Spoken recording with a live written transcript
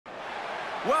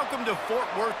Welcome to Fort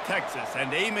Worth, Texas,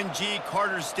 and Amon G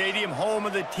Carter Stadium, home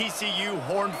of the TCU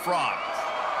Horned Frogs.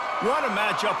 What a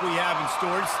matchup we have in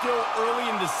store. It's still early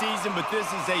in the season, but this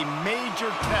is a major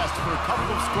test for a couple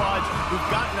of squads who've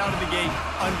gotten out of the gate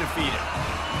undefeated.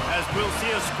 As we'll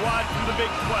see a squad from the Big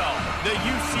 12, the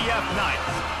UCF Knights,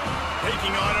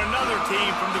 taking on another team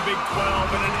from the Big 12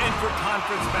 in an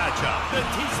intra-conference matchup, the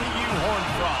TCU Horned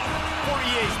Frogs. For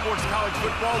EA Sports College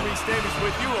Football, Reese Davis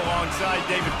with you alongside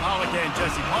David Pollack and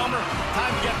Jesse Palmer. Time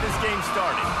to get this game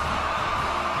started.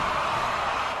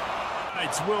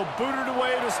 Knights will boot it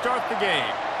away to start the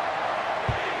game.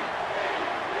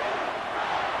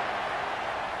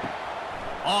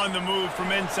 On the move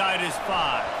from inside his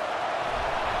 5.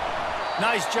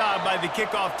 Nice job by the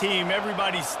kickoff team.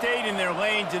 Everybody stayed in their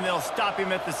lanes, and they'll stop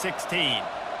him at the 16.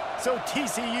 So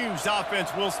TCU's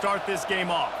offense will start this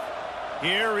game off.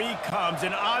 Here he comes,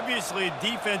 and obviously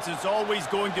defense is always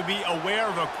going to be aware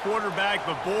of a quarterback,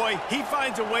 but boy, he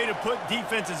finds a way to put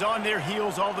defenses on their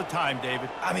heels all the time,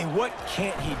 David. I mean, what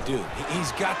can't he do?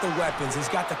 He's got the weapons, he's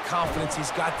got the confidence,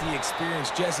 he's got the experience.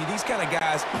 Jesse, these kind of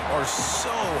guys are so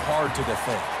hard to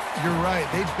defend. You're right.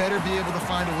 They better be able to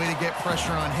find a way to get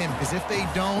pressure on him, because if they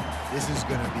don't, this is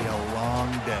going to be a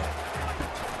long day.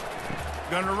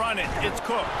 Gonna run it. It's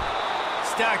Cook.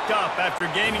 Stacked up after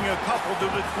gaining a couple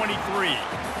to the 23.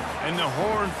 And the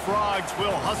Horned Frogs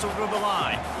will hustle to the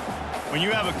line. When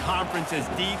you have a conference as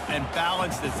deep and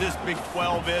balanced as this Big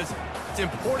 12 is, it's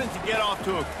important to get off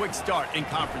to a quick start in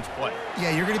conference play.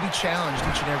 Yeah, you're going to be challenged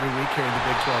each and every week here in the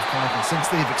Big 12 Conference. Since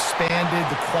they've expanded,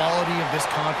 the quality of this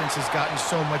conference has gotten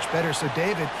so much better. So,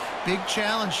 David, big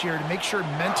challenge here to make sure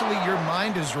mentally your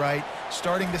mind is right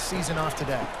starting the season off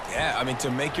today. Yeah, I mean, to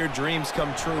make your dreams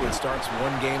come true, it starts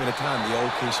one game at a time, the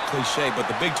old cliche. But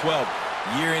the Big 12,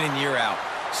 year in and year out,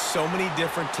 so many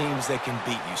different teams that can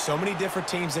beat you, so many different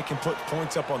teams that can put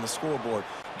points up on the scoreboard.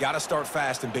 Got to start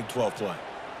fast in Big 12 play.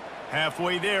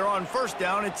 Halfway there on first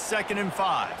down, it's 2nd and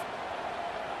 5.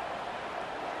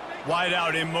 Wide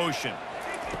out in motion.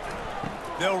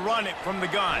 They'll run it from the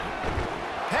gun.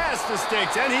 Pass the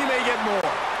sticks, and he may get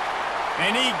more.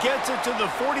 And he gets it to the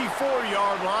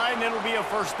 44-yard line. It'll be a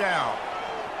first down.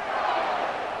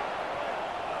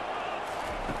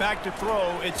 Back to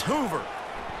throw, it's Hoover.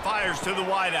 Fires to the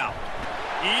wide out.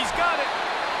 He's got it.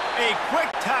 A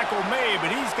quick tackle made,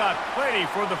 but he's got plenty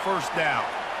for the first down.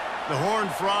 The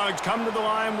Horned Frogs come to the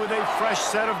line with a fresh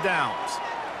set of downs.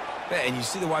 And you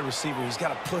see the wide receiver, he's got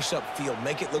to push up field,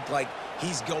 make it look like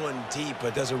he's going deep,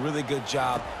 but does a really good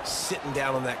job sitting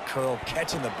down on that curl,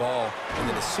 catching the ball, and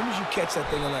then as soon as you catch that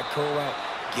thing on that curl route,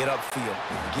 get upfield,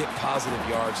 get positive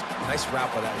yards. Nice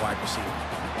route by that wide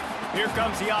receiver. Here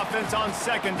comes the offense on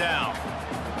 2nd down.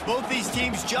 Both these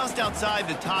teams just outside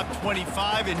the top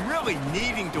 25 and really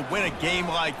needing to win a game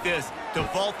like this to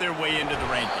vault their way into the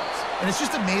rankings. And it's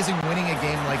just amazing winning a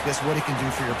game like this, what it can do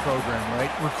for your program, right?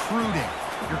 Recruiting,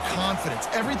 your confidence,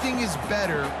 everything is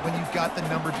better when you've got the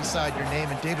number beside your name.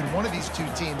 And David, one of these two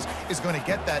teams is going to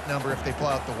get that number if they pull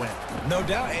out the win. No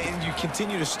doubt, and you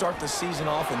continue to start the season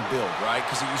off and build, right?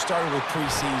 Because you started with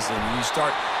preseason, you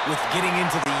start with getting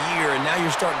into the year, and now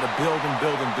you're starting to build and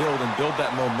build and build and build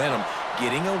that momentum.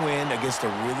 Getting a win against a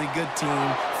really good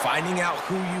team, finding out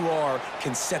who you are,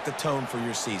 can set the tone for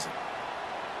your season.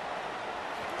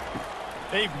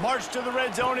 They've marched to the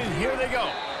red zone, and here they go.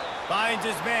 Finds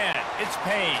his man. It's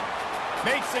Payne.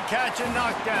 Makes the catch and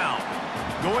knocked down.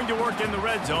 Going to work in the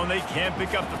red zone. They can't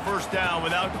pick up the first down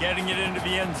without getting it into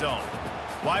the end zone.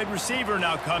 Wide receiver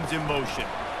now comes in motion.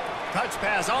 Touch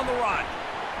pass on the run.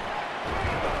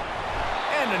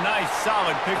 And a nice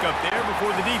solid pickup there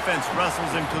before the defense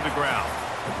wrestles him to the ground.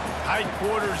 Tight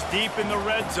quarters deep in the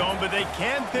red zone, but they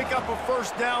can pick up a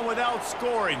first down without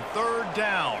scoring. 3rd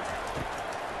down.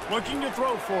 Looking to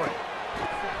throw for it.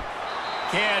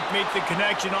 Can't make the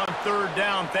connection on 3rd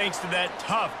down thanks to that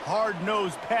tough,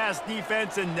 hard-nosed pass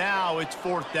defense, and now it's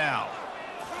 4th down.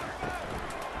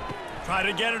 Try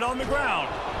to get it on the ground.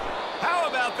 How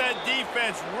about that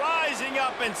defense rising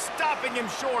up and stopping him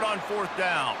short on 4th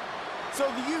down? So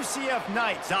the UCF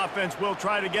Knights offense will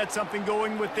try to get something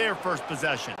going with their first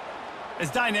possession. As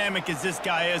dynamic as this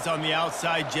guy is on the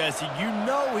outside, Jesse, you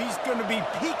know he's going to be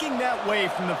peeking that way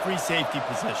from the free safety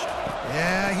position.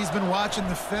 Yeah, he's been watching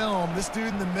the film. This dude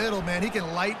in the middle, man, he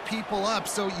can light people up.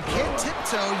 So you can't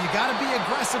tiptoe. You got to be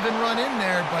aggressive and run in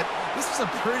there. But this is a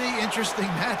pretty interesting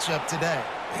matchup today.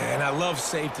 And I love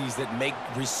safeties that make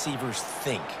receivers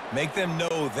think. Make them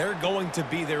know they're going to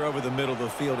be there over the middle of the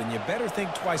field, and you better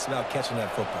think twice about catching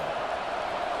that football.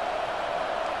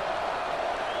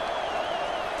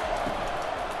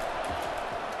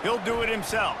 He'll do it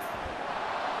himself.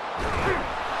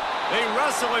 They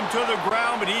wrestle him to the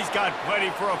ground, but he's got plenty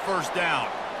for a first down.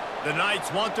 The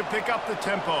Knights want to pick up the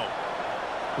tempo.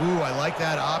 Ooh, I like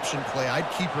that option play. I'd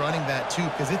keep running that too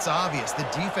because it's obvious the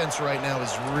defense right now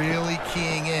is really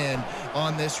keying in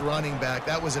on this running back.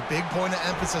 That was a big point of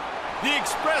emphasis. The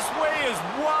expressway is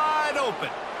wide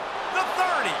open. The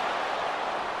 30.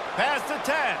 Past the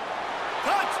 10.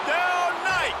 Touchdown,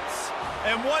 Knights!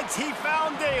 And once he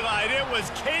found daylight, it was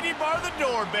Katie bar the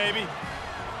door, baby.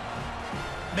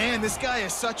 Man, this guy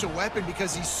is such a weapon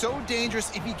because he's so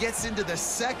dangerous if he gets into the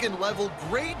second level.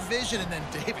 Great vision, and then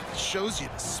David shows you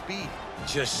the speed.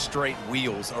 Just straight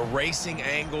wheels, erasing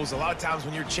angles. A lot of times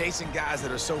when you're chasing guys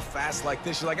that are so fast like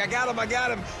this, you're like, I got him, I got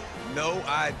him. No,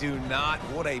 I do not.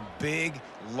 What a big,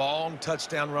 long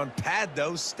touchdown run. Pad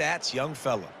those stats, young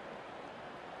fella.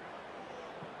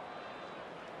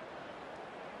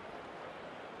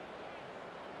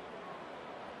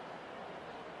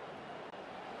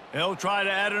 They'll try to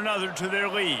add another to their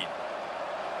lead.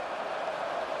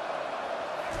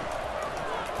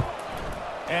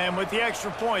 And with the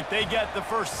extra point, they get the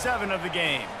first 7 of the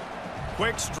game.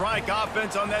 Quick strike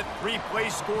offense on that 3-play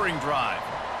scoring drive.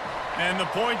 And the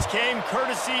points came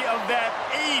courtesy of that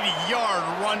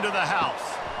 80-yard run to the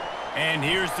house. And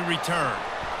here's the return.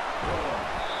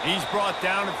 He's brought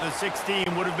down at the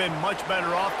 16. Would have been much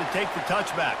better off to take the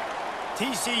touchback.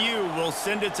 TCU will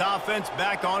send its offense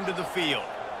back onto the field.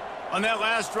 On that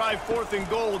last drive, 4th and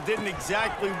goal didn't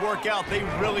exactly work out. They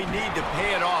really need to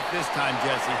pay it off this time,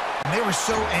 Jesse. And they were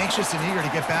so anxious and eager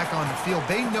to get back on the field.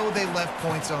 They know they left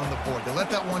points on the board. They let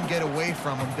that one get away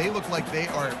from them. They look like they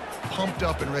are pumped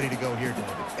up and ready to go here,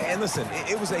 David. And listen,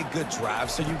 it was a good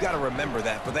drive, so you've got to remember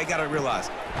that. But they got to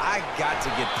realize, I got to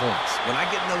get points. When I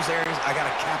get in those areas, I got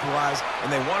to capitalize.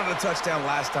 And they wanted a touchdown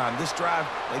last time. This drive,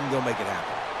 they can go make it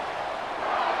happen.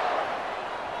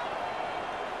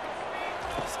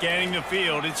 Scanning the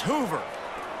field, it's Hoover.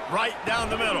 Right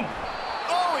down the middle.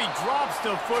 Oh, he drops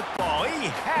the football. He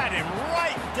had him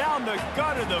right down the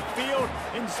gut of the field.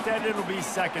 Instead, it'll be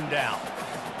 2nd down.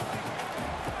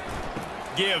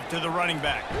 Give to the running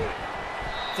back.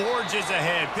 Forges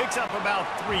ahead, picks up about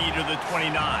 3 to the 29.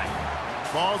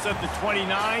 Ball's at the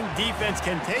 29. Defense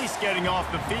can taste getting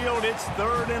off the field. It's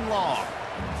 3rd and long.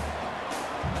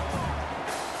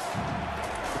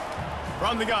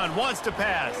 From the gun, wants to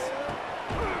pass.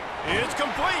 It's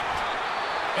complete.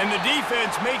 And the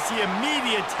defense makes the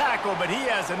immediate tackle, but he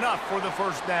has enough for the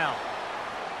first down.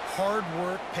 Hard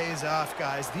work pays off,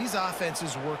 guys. These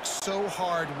offenses work so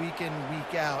hard week in,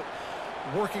 week out,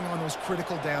 working on those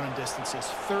critical down and distances,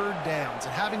 3rd downs.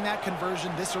 And having that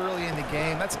conversion this early in the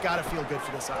game, that's got to feel good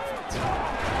for this offense.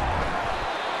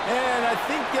 And I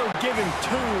think they'll give him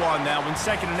 2 on that one,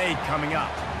 2nd and 8 coming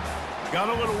up. Got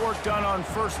a little work done on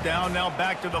 1st down, now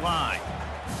back to the line.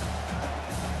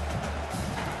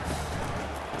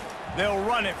 They'll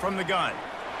run it from the gun.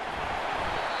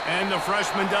 And the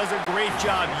freshman does a great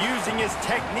job using his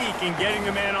technique and getting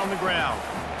the man on the ground.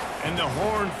 And the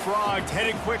Horned Frogs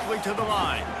headed quickly to the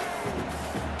line.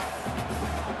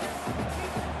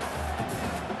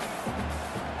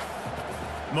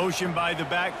 Motion by the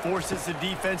back forces the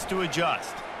defense to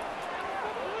adjust.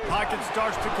 Pocket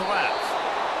starts to collapse.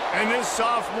 And this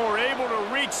sophomore able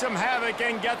to wreak some havoc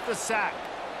and get the sack.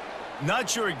 Not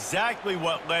sure exactly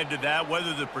what led to that,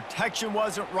 whether the protection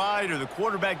wasn't right or the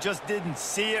quarterback just didn't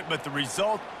see it, but the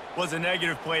result was a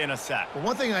negative play and a sack. But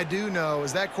one thing I do know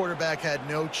is that quarterback had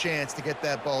no chance to get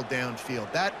that ball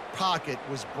downfield. That pocket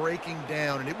was breaking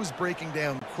down, and it was breaking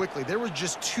down quickly. There were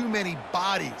just too many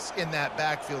bodies in that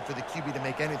backfield for the QB to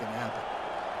make anything happen.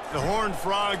 The Horned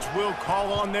Frogs will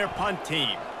call on their punt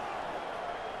team.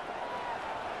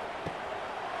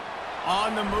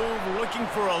 On the move, looking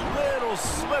for a little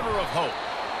sliver of hope.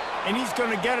 And he's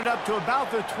going to get it up to about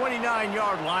the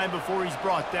 29-yard line before he's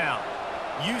brought down.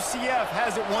 UCF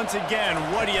has it once again.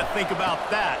 What do you think about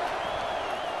that?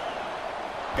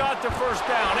 Got the first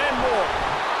down and more.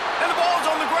 And the ball's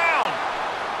on the ground.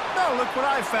 Now look what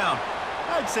I found.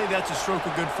 I'd say that's a stroke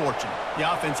of good fortune.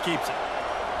 The offense keeps it.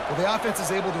 Well, the offense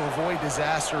is able to avoid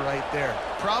disaster right there.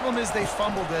 Problem is they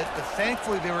fumbled it, but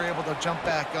thankfully they were able to jump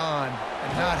back on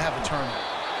and not have a turnover.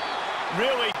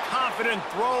 Really confident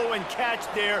throw and catch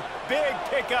there. Big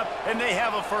pickup, and they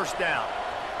have a first down.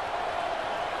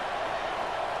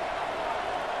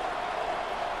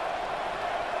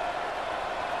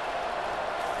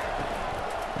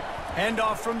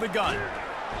 Handoff from the gun.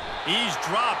 He's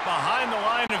dropped behind the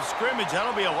line of scrimmage.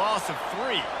 That'll be a loss of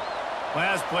 3.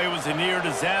 Last play was a near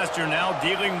disaster, now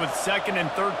dealing with 2nd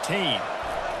and 13.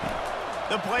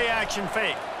 The play action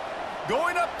fake.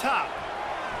 Going up top.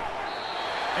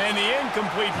 And the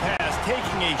incomplete pass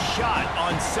taking a shot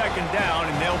on second down,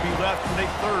 and they'll be left with a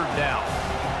third down.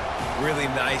 Really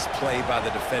nice play by the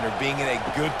defender, being in a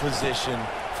good position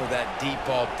for that deep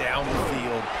ball down the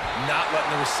field, not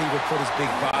letting the receiver put his big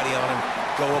body on him,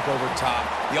 go up over top.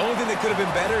 The only thing that could have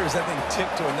been better is that thing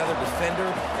tipped to another defender,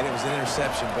 and it was an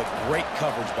interception, but great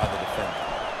coverage by the defender.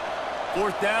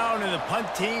 Fourth down, and the punt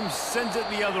team sends it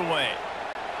the other way.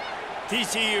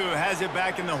 TCU has it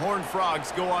back, and the Horned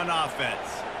Frogs go on offense.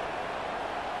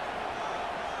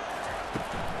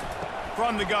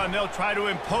 From the gun, they'll try to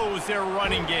impose their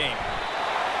running game.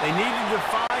 They needed to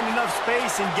find enough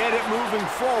space and get it moving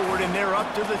forward, and they're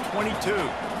up to the 22.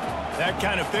 That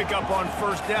kind of pickup on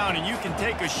first down, and you can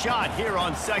take a shot here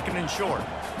on second and short.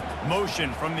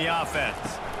 Motion from the offense.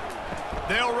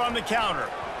 They'll run the counter.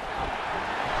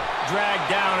 Dragged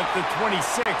down at the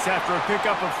 26 after a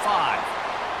pickup of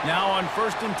 5. Now on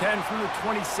first and 10 from the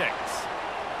 26.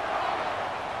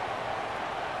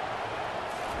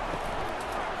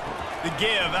 The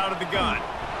give out of the gun.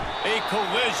 A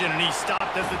collision, and he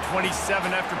stopped at the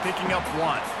 27 after picking up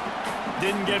 1.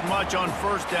 Didn't get much on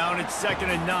first down. It's second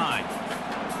and 9.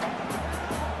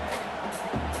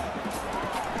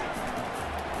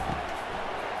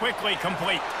 Quickly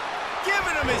complete.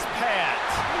 Giving him his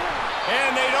pads.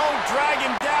 And they don't drag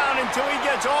him down until he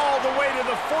gets all the way to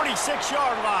the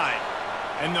 46-yard line.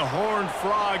 And the Horned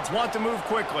Frogs want to move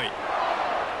quickly.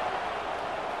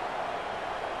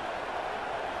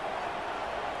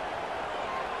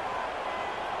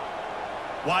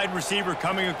 Wide receiver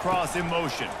coming across in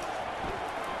motion.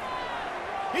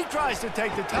 He tries to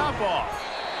take the top off.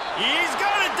 He's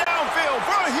got it downfield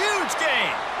for a huge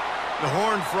gain. The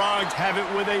Horned Frogs have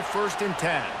it with a first and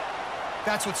 10.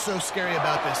 That's what's so scary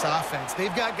about this offense.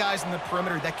 They've got guys in the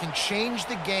perimeter that can change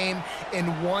the game in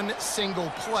one single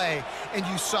play, and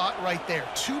you saw it right there.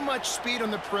 Too much speed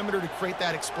on the perimeter to create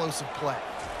that explosive play.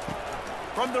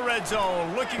 From the red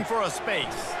zone, looking for a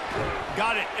space.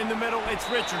 Got it in the middle, it's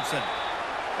Richardson.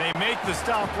 They make the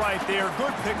stop right there.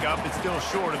 Good pickup. It's still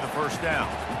short of the first down.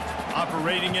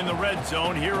 Operating in the red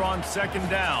zone here on second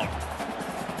down.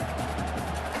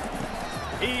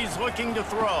 He's looking to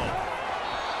throw.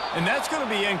 And that's going to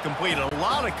be incomplete. A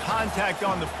lot of contact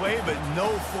on the play, but no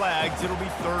flags. It'll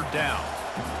be third down.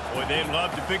 Boy, they'd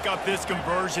love to pick up this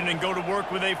conversion and go to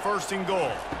work with a first and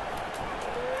goal.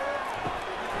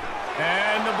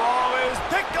 And the ball is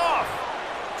picked off.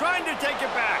 Trying to take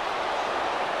it back.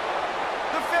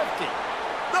 The 50,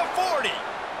 the 40,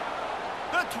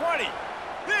 the 20,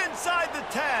 inside the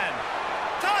 10.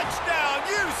 Touchdown,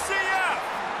 UCF!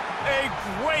 A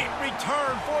great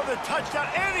return for the touchdown.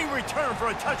 Any return for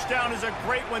a touchdown is a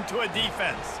great one to a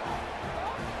defense.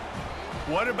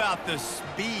 What about the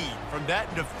speed from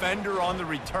that defender on the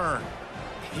return?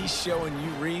 He's showing you,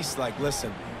 Reese, like,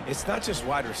 listen, it's not just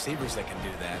wide receivers that can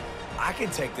do that. I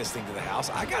can take this thing to the house.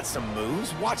 I got some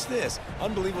moves. Watch this.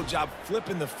 Unbelievable job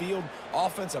flipping the field.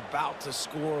 Offense about to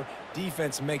score.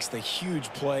 Defense makes the huge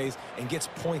plays and gets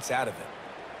points out of it.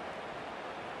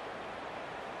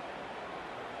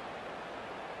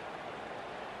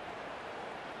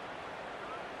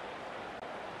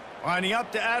 Lining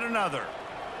up to add another.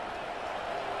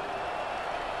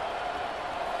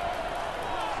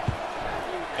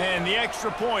 And the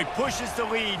extra point pushes the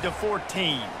lead to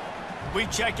 14. We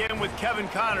check in with Kevin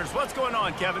Connors. What's going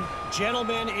on, Kevin?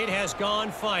 Gentlemen, it has gone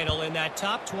final in that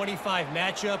top 25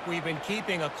 matchup we've been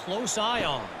keeping a close eye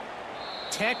on.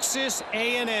 Texas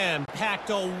A&M packed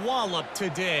a wallop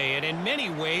today, and in many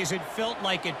ways it felt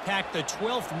like it packed the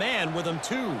 12th man with them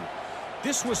too.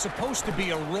 This was supposed to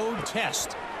be a road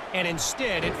test, and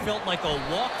instead it felt like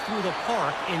a walk through the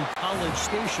park in College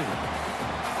Station.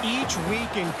 Each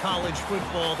week in college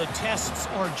football, the tests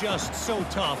are just so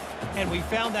tough, and we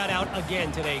found that out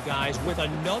again today, guys, with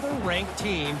another ranked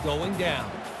team going down.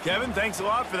 Kevin, thanks a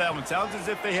lot for that one. Sounds as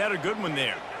if they had a good one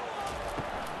there.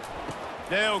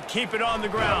 They'll keep it on the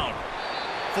ground.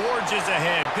 Forges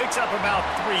ahead, picks up about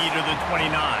 3 to the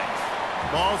 29.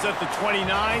 Ball's at the 29.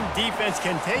 Defense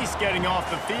can taste getting off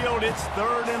the field. It's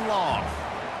third and long.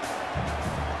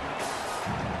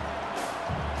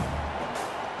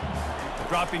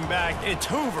 Dropping back, it's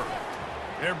Hoover.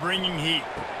 They're bringing heat.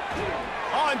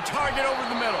 On target over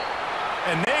the middle.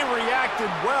 And they reacted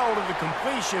well to the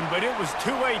completion, but it was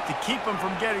too late to keep them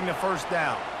from getting the first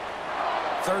down.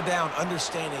 Third down,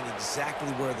 understanding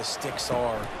exactly where the sticks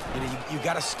are. You know, you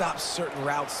got to stop certain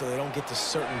routes so they don't get to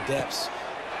certain depths.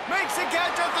 Makes a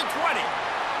catch at the 20.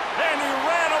 And he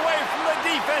ran away from the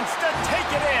defense to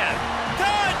take it in.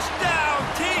 Touchdown,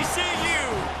 TCU!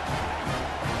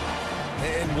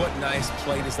 And what nice nice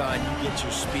play design. You get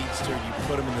your speedster, you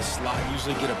put him in the slot,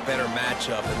 usually get a better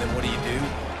matchup, and then what do?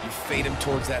 You fade him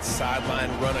towards that sideline,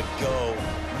 run a go.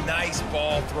 Nice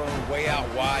ball thrown way out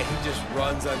wide. He just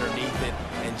runs underneath it,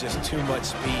 and just too much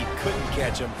speed. Couldn't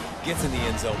catch him. Gets in the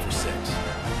end zone for 6.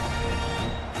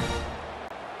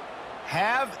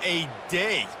 Have a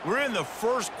day. We're in the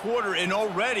first quarter, and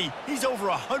already he's over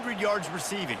 100 yards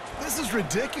receiving. This is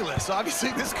ridiculous.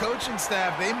 Obviously, this coaching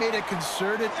staff, they made a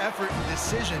concerted effort and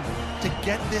decision to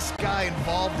get this guy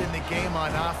involved in the game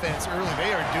on offense early.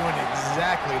 They are doing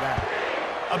exactly that.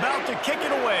 About to kick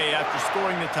it away after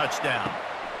scoring the touchdown.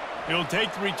 He'll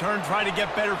take the return, try to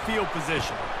get better field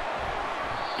position.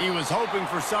 He was hoping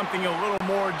for something a little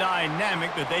more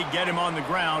dynamic, but they get him on the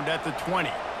ground at the 20.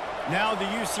 Now the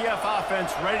UCF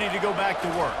offense ready to go back to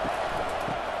work.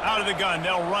 Out of the gun,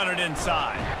 they'll run it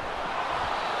inside.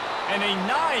 And a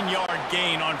 9-yard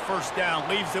gain on first down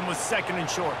leaves them with 2nd and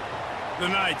short. The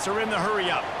Knights are in the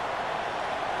hurry-up.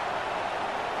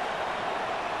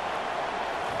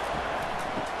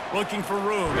 Looking for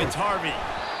room, it's Harvey.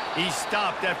 He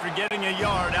stopped after getting a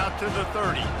yard out to the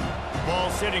 30.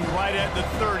 Ball sitting right at the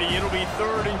 30. It'll be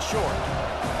 3rd and short.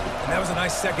 And that was a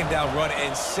nice 2nd down run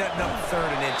and setting up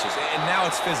 3rd and inches. And now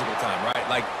it's physical time, right?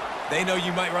 Like, they know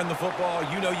you might run the football.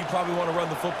 You know you probably want to run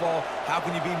the football. How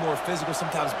can you be more physical?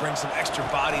 Sometimes bring some extra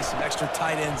bodies, some extra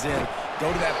tight ends in.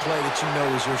 Go to that play that you know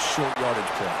is your short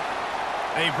yardage play.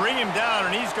 They bring him down,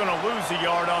 and he's going to lose a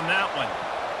yard on that one.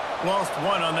 Lost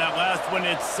 1 on that last one.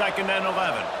 It's 2nd and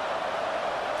 11.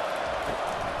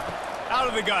 Out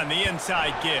of the gun, the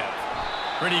inside give.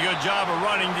 Pretty good job of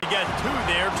running to get 2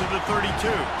 there to the 32.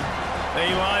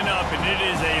 They line up, and it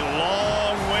is a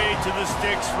long way to the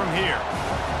sticks from here.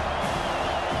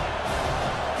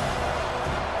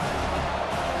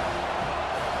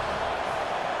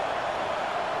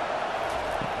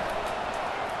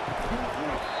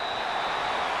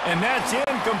 And that's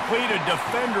incomplete. A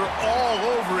defender all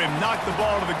over him. Knocked the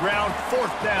ball to the ground.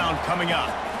 4th down coming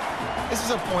up. This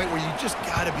is a point where you just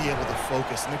got to be able to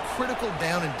focus. And the critical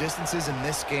down and distances in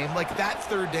this game, like that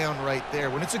 3rd down right there,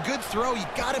 when it's a good throw, you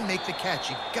got to make the catch.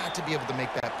 You got to be able to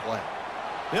make that play.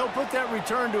 They'll put that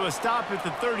return to a stop at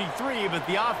the 33, but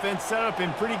the offense set up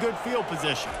in pretty good field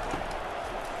position.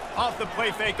 Off the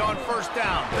play fake on first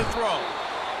down, the throw.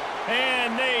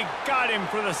 And they got him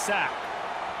for the sack.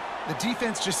 The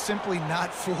defense just simply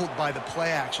not fooled by the play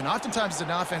action. Oftentimes as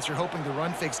an offense, you're hoping the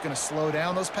run fake's going to slow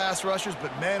down those pass rushers,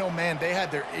 but man, oh man, they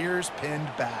had their ears pinned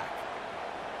back.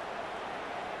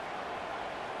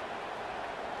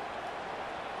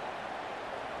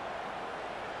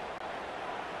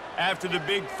 After the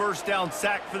big first down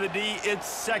sack for the D, it's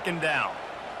 2nd down.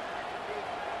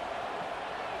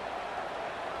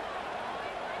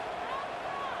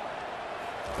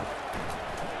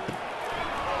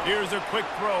 Here's a quick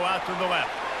throw out to the left.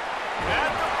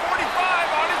 At the 45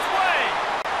 on his way.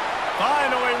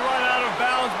 Finally run out of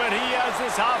bounds, but he has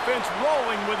this offense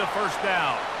rolling with a first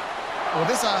down. Well,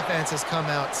 this offense has come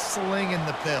out slinging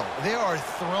the pill. They are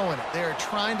throwing it. They are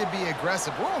trying to be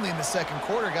aggressive. We're only in the 2nd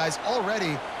quarter, guys.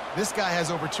 Already, this guy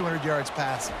has over 200 yards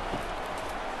passing.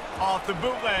 Off the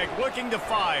bootleg, looking to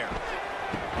fire.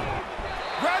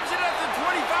 Grabs it at the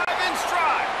 25 in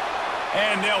stride.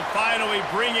 And they'll finally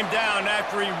bring him down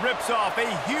after he rips off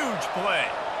a huge play.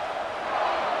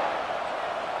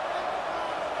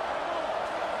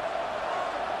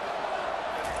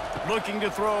 Looking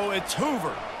to throw, it's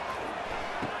Hoover.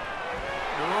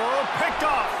 Oh, picked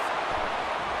off.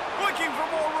 Looking for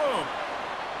more room.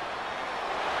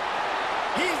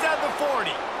 He's at the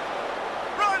 40.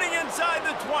 Running inside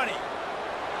the 20.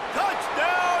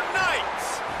 Touchdown,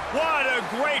 Knights! What a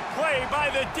great play by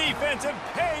the defense and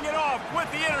paying it off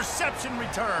with the interception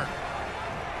return.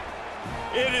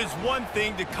 It is one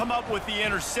thing to come up with the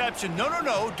interception.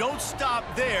 No, don't stop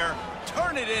there.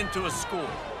 Turn it into a score.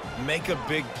 Make a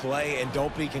big play and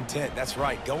don't be content. That's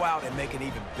right. Go out and make an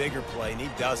even bigger play, and he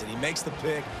does it. He makes the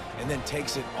pick and then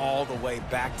takes it all the way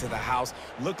back to the house.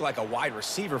 Looked like a wide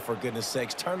receiver, for goodness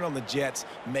sakes. Turn it on the Jets,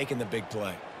 making the big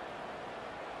play.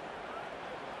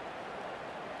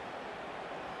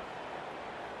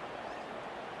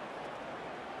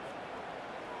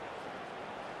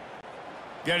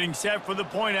 Getting set for the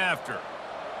point after.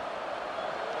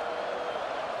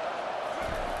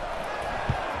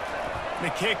 The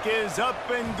kick is up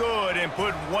and good and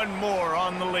put one more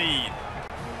on the lead.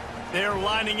 They're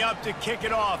lining up to kick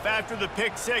it off after the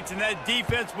pick six, and that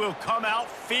defense will come out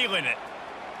feeling it.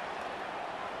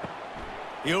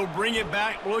 He'll bring it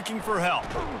back looking for help.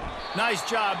 Nice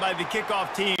job by the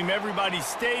kickoff team. Everybody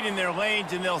stayed in their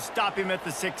lanes, and they'll stop him at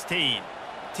the 16.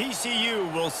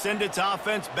 TCU will send its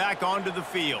offense back onto the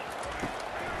field.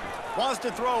 Wants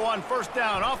to throw on first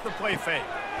down off the play fake.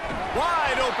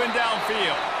 Wide open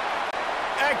downfield.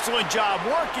 Excellent job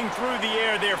working through the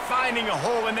air there, finding a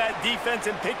hole in that defense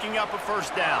and picking up a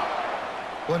first down.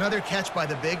 Well, another catch by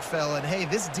the big fella. And, hey,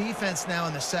 this defense now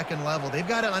in the second level, they've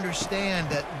got to understand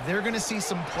that they're going to see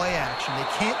some play action. They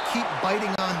can't keep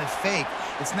biting on the fake.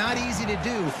 It's not easy to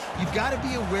do. You've got to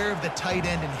be aware of the tight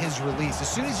end and his release. As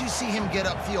soon as you see him get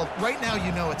upfield, right now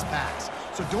you know it's pass.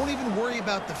 So don't even worry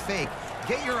about the fake.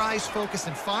 Get your eyes focused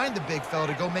and find the big fella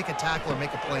to go make a tackle or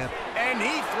make a play. And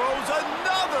he throws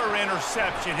another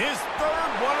interception, his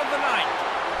third one of the night.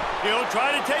 He'll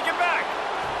try to take it back.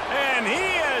 And he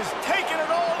has taken it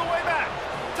all the way back.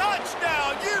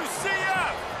 Touchdown,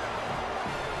 UCF!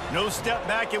 No step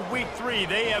back in week 3.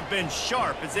 They have been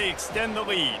sharp as they extend the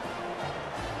lead.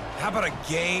 How about a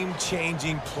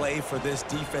game-changing play for this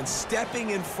defense?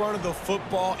 Stepping in front of the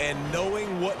football and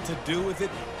knowing what to do with it,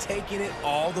 taking it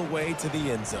all the way to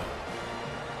the end zone.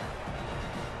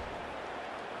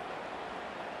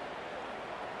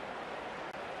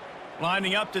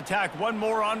 Lining up to tack one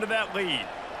more onto that lead.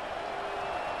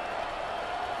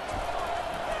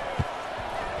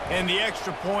 And the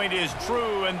extra point is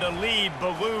true, and the lead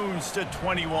balloons to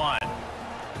 21.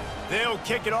 They'll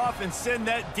kick it off and send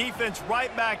that defense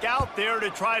right back out there to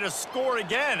try to score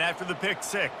again after the pick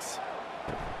 6.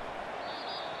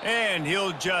 And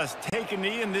he'll just take a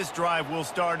knee, and this drive will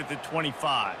start at the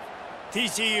 25.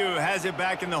 TCU has it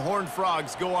back, and the Horned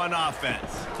Frogs go on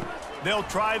offense. They'll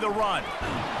try the run.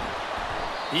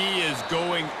 He is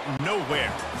going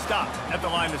nowhere. Stop at the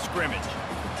line of scrimmage.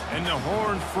 And the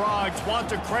Horned Frogs want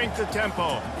to crank the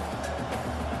tempo.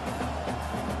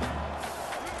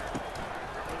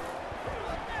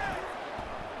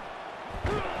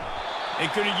 They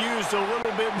could have used a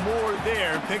little bit more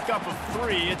there. Pick up a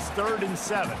 3. It's 3rd and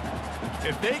 7.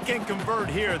 If they can convert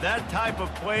here, that type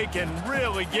of play can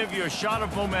really give you a shot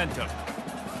of momentum.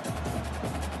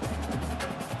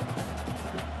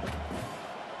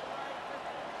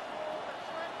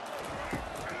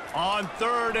 On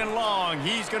 3rd and long,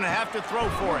 he's going to have to throw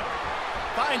for it.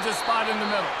 Finds a spot in the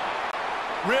middle.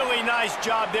 Really nice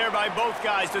job there by both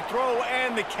guys to throw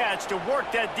and the catch to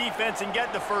work that defense and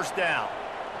get the first down.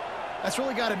 That's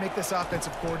really got to make this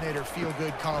offensive coordinator feel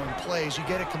good calling plays. You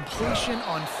get a completion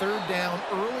on 3rd down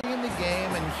early in the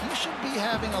game, and he should be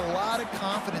having a lot of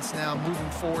confidence now moving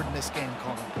forward in this game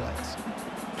calling plays.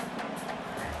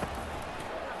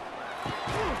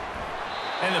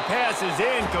 And the pass is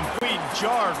incomplete,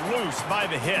 jarred loose by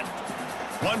the hit.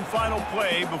 One final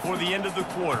play before the end of the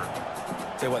quarter.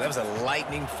 Tell you what, that was a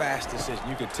lightning-fast decision.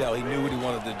 You could tell he knew what he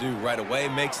wanted to do right away,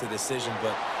 makes the decision,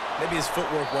 but maybe his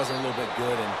footwork wasn't a little bit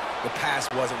good, and the pass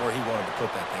wasn't where he wanted to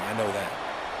put that thing. I know that.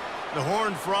 The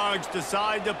Horned Frogs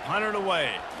decide to punt it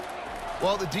away.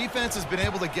 Well, the defense has been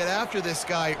able to get after this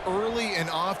guy early and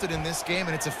often in this game,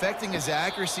 and it's affecting his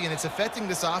accuracy, and it's affecting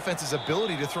this offense's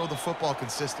ability to throw the football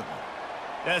consistently.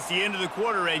 That's the end of the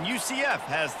quarter, and UCF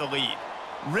has the lead.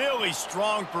 Really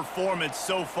strong performance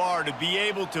so far to be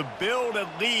able to build a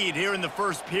lead here in the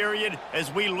first period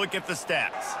as we look at the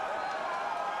stats.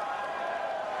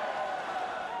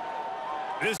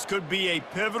 This could be a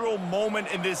pivotal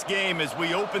moment in this game as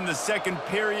we open the second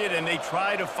period and they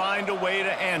try to find a way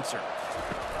to answer.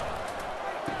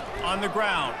 On the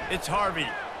ground, it's Harvey.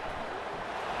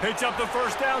 Picks up the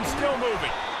first down, still moving.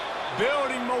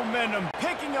 Building momentum,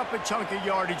 picking up a chunk of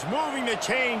yardage, moving the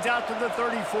chains out to the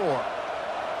 34.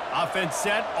 Offense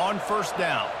set on first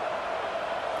down.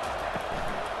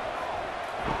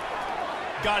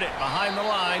 Got it behind the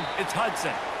line. It's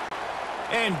Hudson.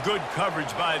 And good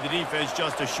coverage by the defense,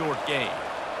 just a short gain.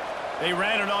 They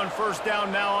ran it on first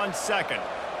down, now on 2nd.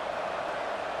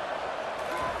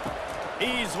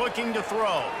 He's looking to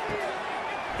throw.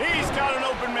 He's got an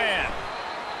open man.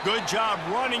 Good job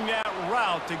running that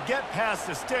route to get past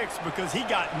the sticks because he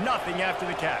got nothing after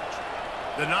the catch.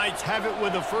 The Knights have it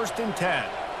with a 1st and 10.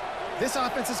 This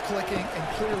offense is clicking, and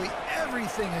clearly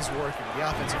everything is working. The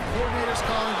offensive coordinator's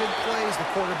calling good plays, the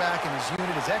quarterback and his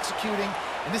unit is executing,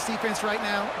 and this defense right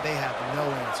now, they have no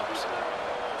answers.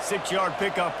 6-yard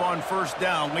pickup on first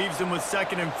down leaves them with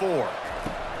 2nd and 4.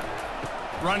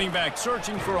 Running back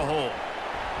searching for a hole.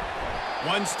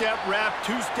 1-step wrap,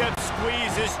 2-step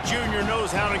squeeze. This junior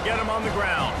knows how to get him on the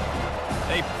ground.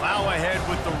 They plow ahead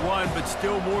with the run, but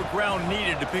still more ground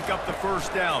needed to pick up the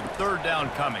first down. 3rd down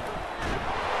coming.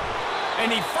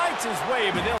 And he fights his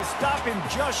way, but they'll stop him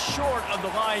just short of the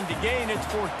line to gain its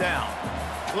 4th down.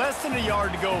 Less than a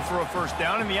yard to go for a first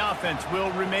down, and the offense will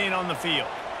remain on the field.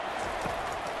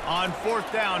 On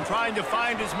 4th down, trying to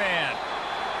find his man.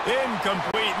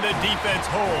 Incomplete, and the defense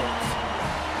holds.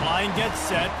 Line gets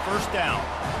set, first down.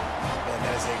 And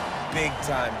that is a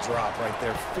big-time drop right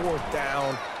there. 4th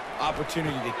down,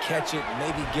 opportunity to catch it,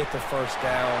 maybe get the first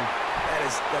down. That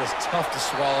is tough to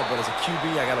swallow, but as a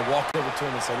QB, I got to walk over to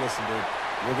him and say, listen, dude,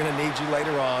 we're going to need you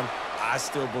later on. I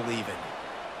still believe in you.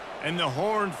 And the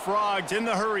Horned Frogs in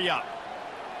the hurry-up.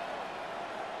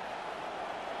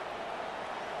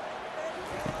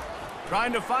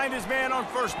 Trying to find his man on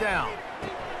 1st down.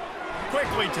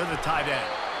 Quickly to the tight end.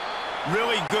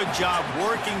 Really good job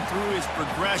working through his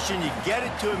progression. You get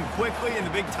it to him quickly, and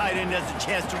the big tight end has a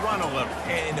chance to run a little.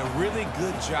 And a really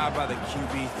good job by the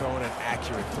QB throwing an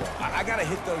accurate throw. I got to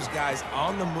hit those guys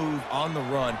on the move, on the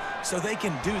run, so they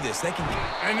can do this. They can.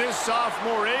 And this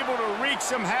sophomore able to wreak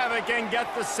some havoc and get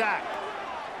the sack.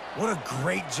 What a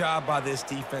great job by this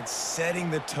defense setting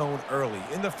the tone early.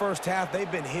 In the first half, they've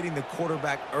been hitting the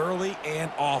quarterback early and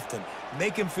often.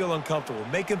 Make him feel uncomfortable.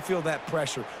 Make him feel that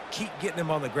pressure. Keep getting him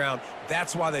on the ground.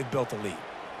 That's why they've built a lead.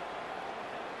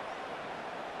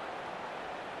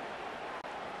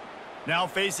 Now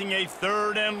facing a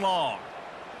 3rd and long.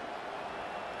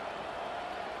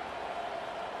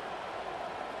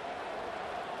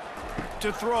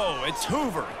 To throw, it's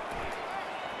Hoover.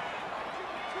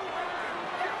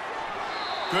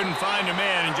 Couldn't find a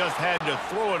man and just had to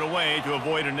throw it away to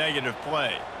avoid a negative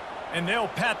play. And they'll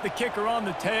pat the kicker on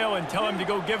the tail and tell him to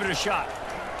go give it a shot.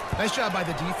 Nice job by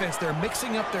the defense. They're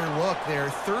mixing up their look. They're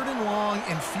 3rd and long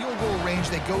in field goal range.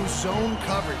 They go zone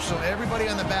coverage. So everybody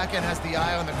on the back end has the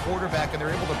eye on the quarterback, and they're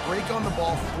able to break on the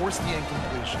ball, force the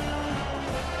incompletion.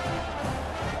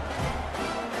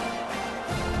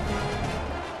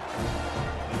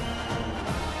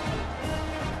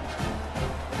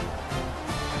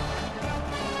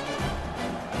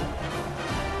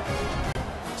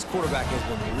 Quarterback has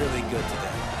been really good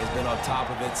today. Has been on top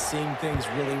of it, seeing things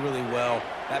really, really well.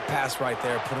 That pass right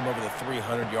there put him over the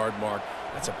 300-yard mark.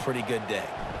 That's a pretty good day.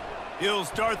 He'll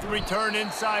start the return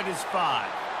inside his 5.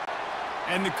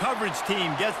 And the coverage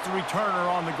team gets the returner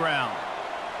on the ground.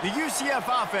 The UCF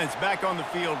offense back on the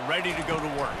field, ready to go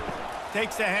to work.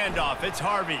 Takes the handoff. It's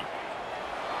Harvey.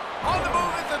 On the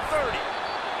move at the 30.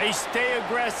 They stay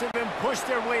aggressive and push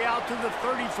their way out to the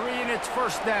 33, and it's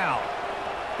 1st down.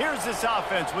 Here's this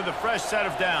offense with a fresh set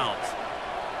of downs.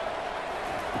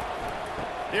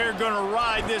 They're going to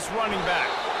ride this running back.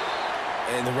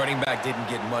 And the running back didn't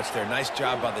get much there. Nice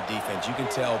job by the defense. You can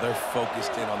tell they're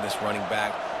focused in on this running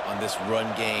back, on this run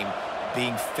game,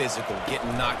 being physical, getting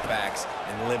knockbacks,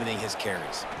 and limiting his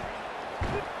carries.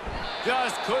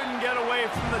 Just couldn't get away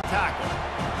from the tackle.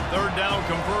 3rd down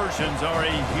conversions are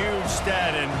a huge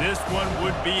stat, and this one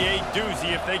would be a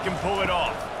doozy if they can pull it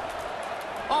off.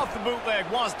 Off the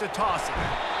bootleg, wants to toss it.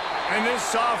 And this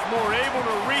sophomore able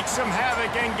to wreak some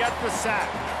havoc and get the sack.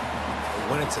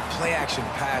 When it's a play-action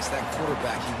pass, that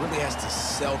quarterback, he really has to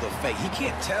sell the fake. He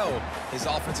can't tell his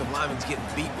offensive lineman's getting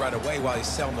beat right away while he's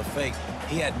selling the fake.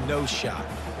 He had no shot.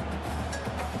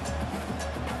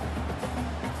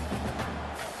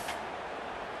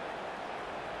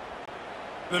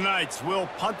 The Knights will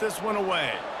punt this one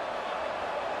away.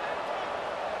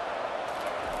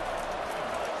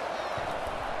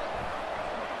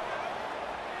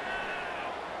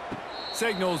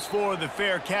 Signals for the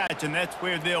fair catch, and that's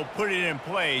where they'll put it in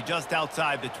play just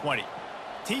outside the 20.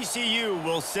 TCU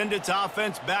will send its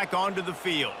offense back onto the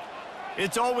field.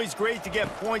 It's always great to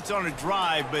get points on a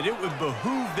drive, but it would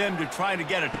behoove them to try to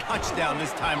get a touchdown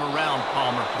this time around,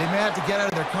 Palmer. They may have to get out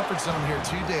of their comfort zone here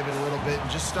too, David, a little bit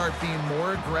and just start being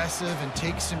more aggressive and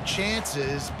take some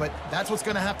chances, but that's what's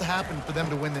going to happen for them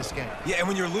to win this game. Yeah, and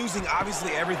when you're losing,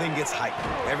 obviously everything gets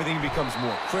heightened. Everything becomes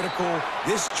more critical.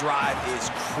 This drive is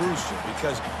crucial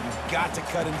because you've got to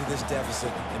cut into this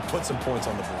deficit and put some points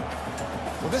on the board.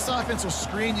 Well, this offense will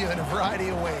screen you in a variety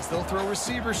of ways. They'll throw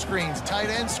receiver screens, tight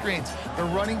end screens. The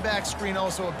running back screen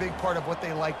also a big part of what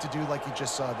they like to do, like you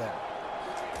just saw there.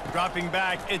 Dropping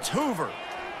back, it's Hoover.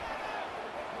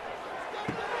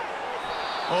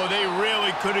 Oh, they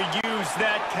really could have used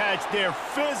that catch there.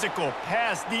 Physical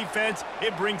pass defense.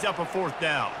 It brings up a 4th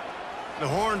down. The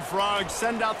Horned Frogs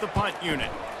send out the punt unit.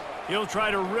 He'll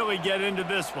try to really get into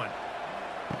this one.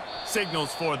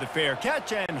 Signals for the fair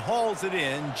catch and hauls it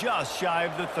in just shy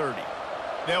of the 30.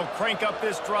 They'll crank up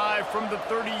this drive from the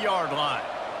 30-yard line.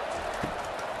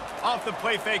 Off the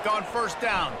play fake on 1st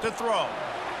down to throw.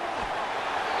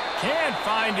 Can't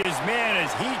find his man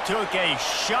as he took a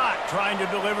shot trying to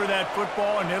deliver that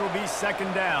football, and it'll be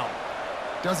 2nd down.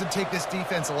 Doesn't take this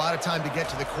defense a lot of time to get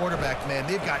to the quarterback, man.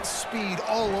 They've got speed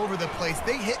all over the place.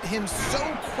 They hit him so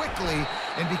quickly,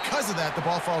 and because of that, the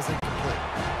ball falls incomplete.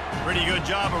 Pretty good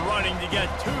job of running to get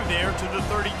to there to the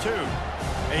 32.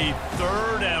 A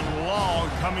 3rd and long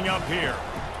coming up here.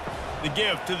 The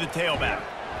give to the tailback.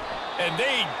 And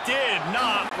they did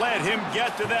not let him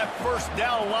get to that first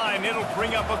down line. It'll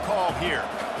bring up a call here.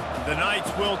 The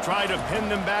Knights will try to pin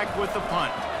them back with the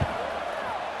punt.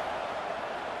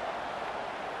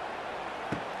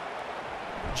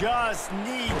 Just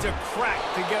needs a crack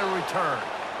to get a return.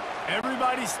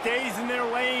 Everybody stays in their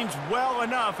lanes well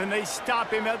enough, and they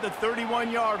stop him at the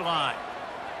 31-yard line.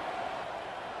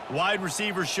 Wide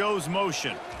receiver shows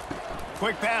motion.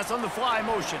 Quick pass on the fly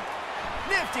motion.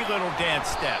 Nifty little dance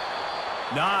step.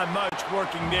 Not much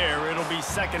working there. It'll be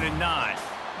 2nd and 9.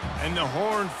 And the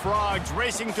Horned Frogs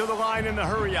racing to the line in the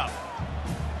hurry-up.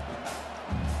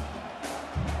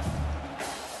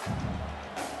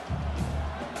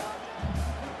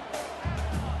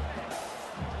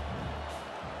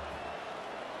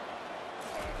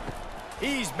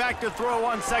 He's back to throw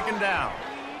on 2nd down.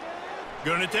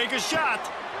 Gonna take a shot.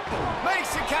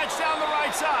 Makes the catch down the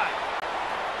right side.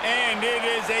 And it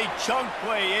is a chunk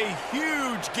play, a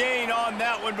huge gain on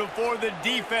that one before the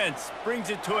defense brings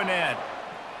it to an end.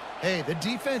 Hey, the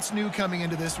defense knew coming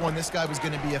into this one this guy was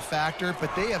going to be a factor,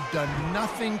 but they have done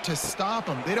nothing to stop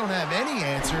him. They don't have any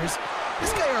answers.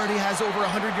 This guy already has over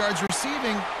 100 yards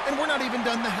receiving, and we're not even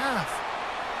done the half.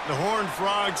 The Horned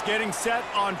Frogs getting set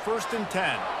on 1st and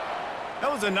 10.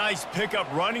 That was a nice pickup,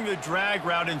 running the drag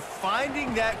route and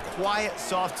finding that quiet,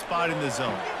 soft spot in the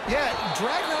zone. Yeah,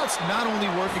 drag routes not only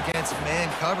work against man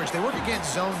coverage, they work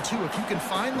against zone too. If you can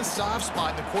find the soft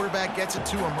spot and the quarterback gets it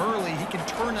to him early, he can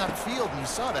turn upfield, and you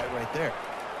saw that right there.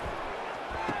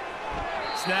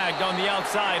 Snagged on the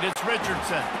outside, it's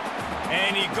Richardson.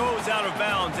 And he goes out of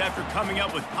bounds after coming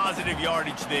up with positive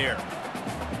yardage there.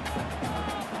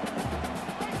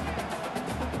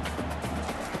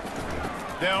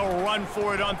 They'll run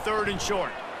for it on 3rd and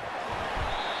short.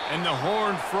 And the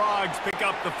Horned Frogs pick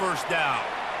up the 1st down.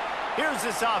 Here's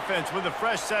this offense with a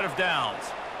fresh set of downs.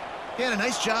 He had a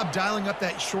nice job dialing up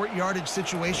that short yardage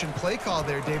situation play call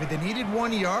there, David. They needed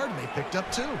 1 yard, and they picked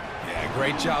up 2. Yeah,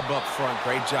 great job up front.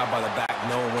 Great job by the back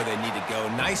knowing where they need to go.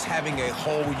 Nice having a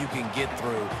hole you can get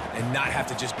through and not have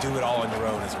to just do it all on your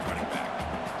own as a running back.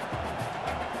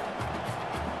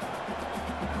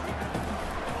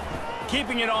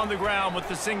 Keeping it on the ground with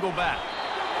the single back.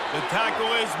 The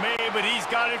tackle is made, but he's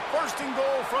got it 1st and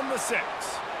goal from the 6.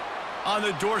 On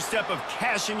the doorstep of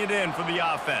cashing it in for the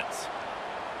offense.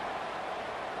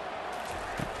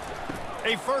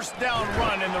 A 1st down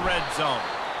run in the red zone.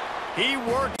 He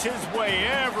works his way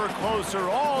ever closer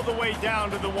all the way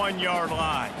down to the 1-yard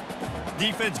line.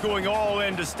 Defense going all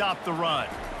in to stop the run.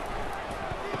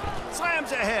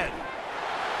 Slams ahead.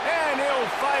 And he'll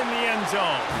find the end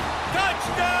zone.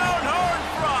 Touchdown, Horned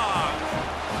Frogs!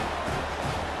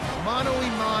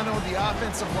 Mano-a-mano, the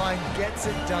offensive line gets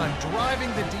it done, driving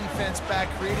the defense back,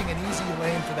 creating an easy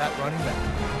lane for that running back.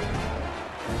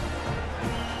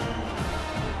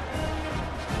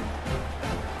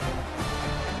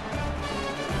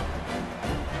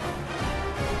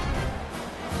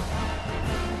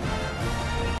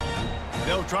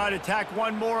 They'll try to tack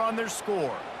one more on their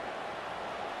score.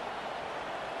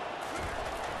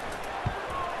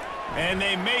 And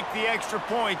they make the extra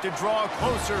point to draw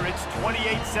closer. It's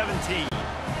 28-17.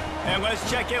 And let's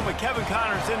check in with Kevin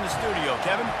Connors in the studio.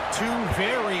 Kevin? 2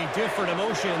 very different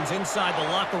emotions inside the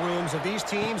locker rooms of these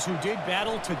teams who did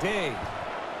battle today.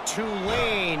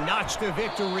 Tulane notched a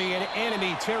victory in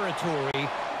enemy territory.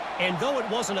 And though it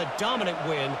wasn't a dominant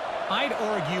win, I'd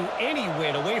argue any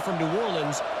win away from New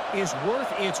Orleans is worth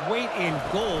its weight in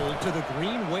gold to the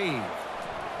Green Wave.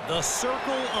 The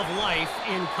circle of life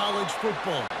in college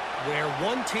football, where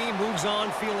one team moves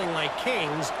on feeling like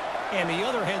kings and the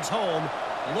other heads home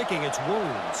licking its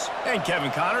wounds. And Kevin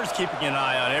Connors keeping an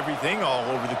eye on everything all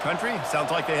over the country.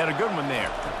 Sounds like they had a good one there.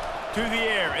 To the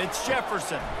air, it's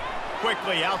Jefferson.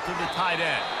 Quickly out to the tight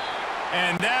end.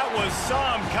 And that was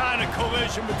some kind of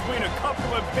collision between a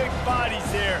couple of big bodies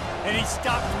there, and he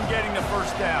stopped from getting the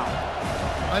 1st down.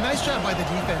 A nice job by the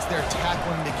defense there,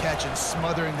 tackling the catch and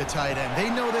smothering the tight end. They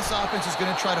know this offense is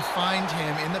going to try to find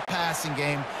him in the passing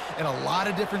game in a lot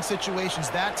of different situations.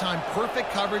 That time,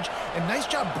 perfect coverage, and nice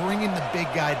job bringing the big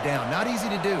guy down. Not easy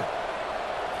to do.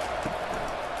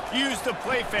 Used the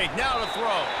play fake, now to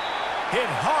throw. Hit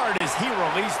hard as he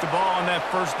released the ball on that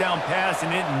 1st down pass,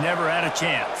 and it never had a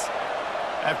chance.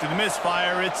 After the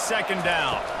misfire, it's 2nd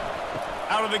down.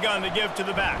 Out of the gun to give to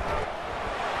the back.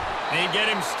 They get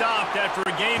him stopped after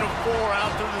a gain of 4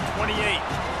 out to the 28.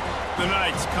 The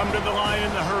Knights come to the line in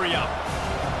the hurry-up.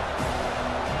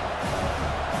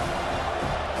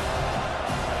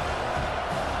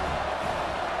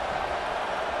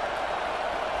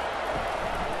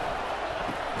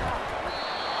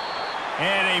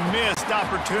 And a missed missed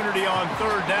opportunity on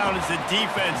third down as the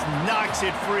defense knocks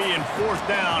it free, and fourth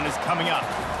down is coming up.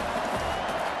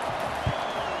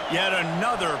 Yet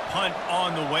another punt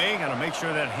on the way. Got to make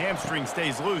sure that hamstring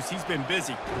stays loose. He's been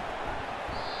busy.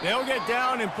 They'll get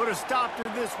down and put a stop to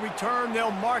this return.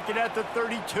 They'll mark it at the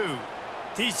 32.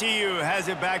 TCU has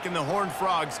it back, and the Horned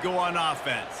Frogs go on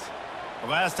offense. The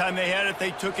last time they had it,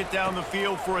 they took it down the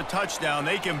field for a touchdown.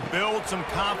 They can build some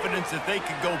confidence that they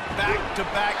could go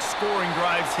back-to-back scoring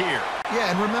drives here. Yeah,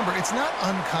 and remember, it's not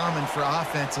uncommon for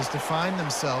offenses to find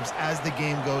themselves as the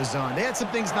game goes on. They had some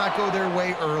things not go their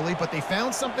way early, but they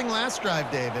found something last drive,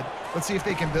 David. Let's see if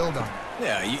they can build on it.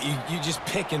 Yeah, you just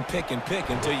pick and pick and pick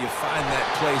until you find that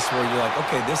place where you're like,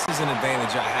 okay, this is an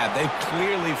advantage I have. They've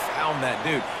clearly found that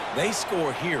dude. They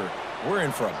score here, we're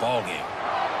in for a ball game.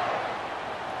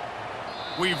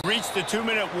 We've reached the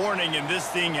 2-minute warning, and this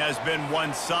thing has been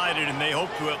one-sided, and they hope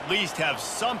to at least have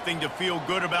something to feel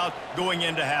good about going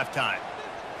into halftime.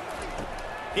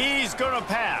 He's going to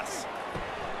pass.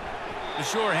 The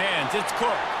sure hands, it's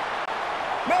Cook.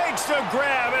 Makes the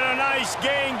grab, and a nice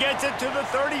gain, gets it to the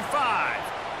 35.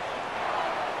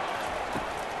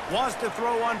 Wants to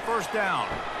throw on first down.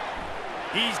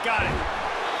 He's got it.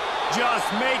 Just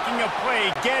making a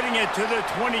play, getting it to the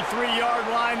 23-yard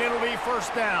line. It'll be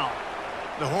first down.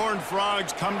 The Horned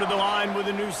Frogs come to the line with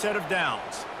a new set of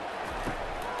downs.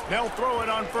 They'll throw it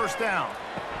on first down.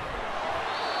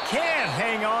 Can't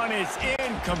hang on, it's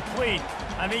incomplete.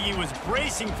 I think he was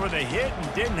bracing for the hit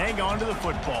and didn't hang on to the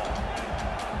football.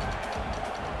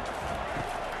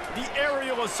 The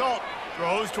aerial assault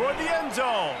throws toward the end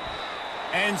zone.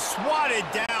 And swatted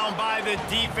down by the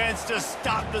defense to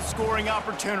stop the scoring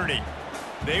opportunity.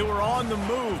 They were on the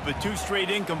move, but two straight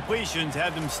incompletions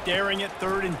had them staring at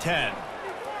 3rd and 10.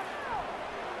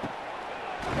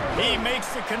 He makes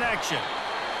the connection.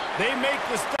 They make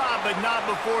the stop, but not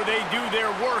before they do their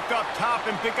work up top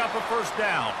and pick up a first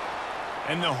down.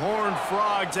 And the Horned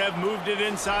Frogs have moved it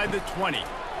inside the 20.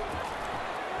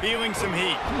 Feeling some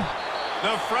heat.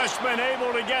 The freshman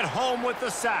able to get home with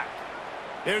the sack.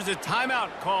 There's a timeout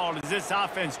called as this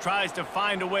offense tries to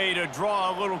find a way to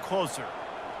draw a little closer.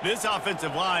 This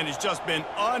offensive line has just been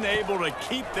unable to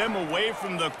keep them away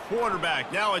from the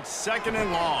quarterback. Now it's 2nd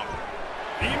and long.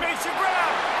 He makes a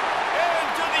grab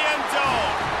into the end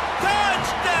zone.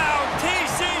 Touchdown,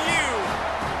 TCU!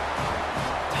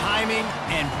 Timing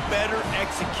and better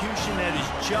execution, that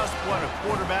is just what a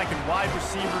quarterback and wide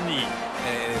receiver need.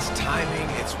 And it's timing,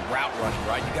 it's route running,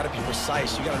 right? You got to be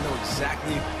precise. You got to know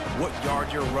exactly what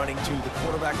yard you're running to. The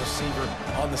quarterback receiver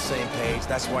on the same page.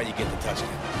 That's why you get the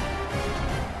touchdown.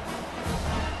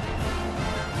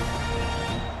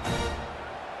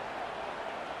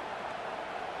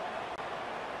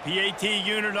 PAT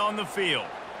unit on the field.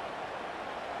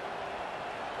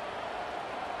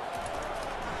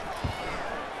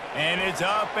 And it's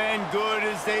up and good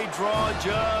as they draw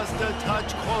just a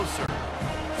touch closer.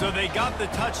 So they got the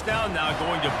touchdown, now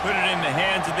going to put it in the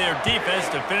hands of their defense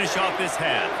to finish off this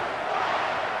half.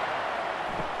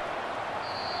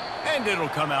 And it'll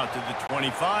come out to the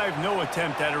 25. No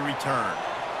attempt at a return.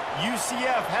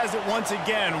 UCF has it once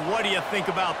again. What do you think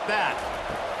about that?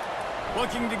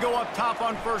 Looking to go up top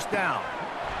on first down.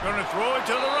 Going to throw it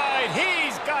to the right.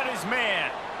 He's got his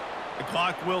man. The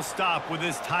clock will stop with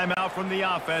this timeout from the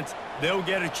offense. They'll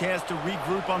get a chance to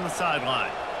regroup on the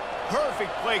sideline.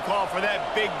 Perfect play call for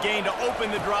that big gain to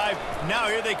open the drive. Now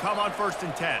here they come on 1st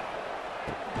and 10.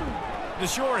 The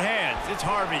short hands, it's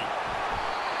Harvey.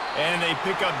 And they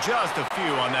pick up just a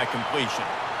few on that completion.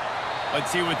 Let's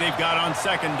see what they've got on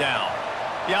 2nd down.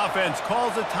 The offense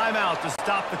calls a timeout to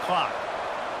stop the clock.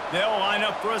 They'll line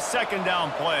up for a 2nd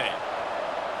down play.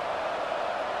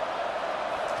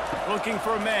 Looking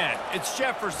for a man. It's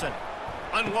Jefferson.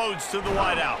 Unloads to the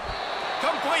wideout.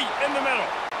 Complete in the middle.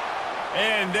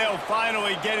 And they'll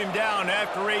finally get him down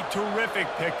after a terrific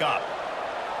pickup.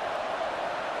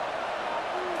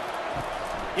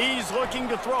 He's looking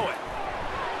to throw it.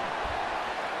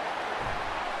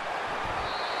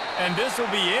 And this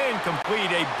will be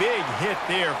incomplete. A big hit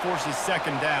there forces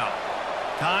 2nd down.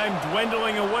 Time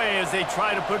dwindling away as they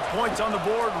try to put points on the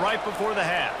board right before the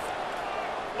half.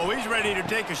 Oh, he's ready to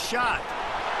take a shot.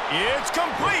 It's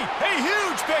complete. A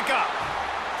huge pickup.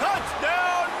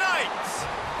 Touchdown, Knights.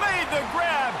 Made the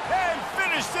grab and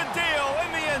finished the deal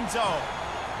in the end zone.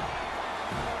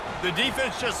 The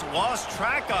defense just lost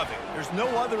track of it. There's no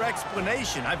other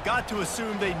explanation. I've got to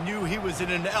assume they knew he was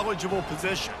in an eligible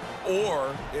position.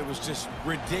 Or it was just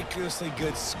ridiculously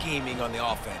good scheming on the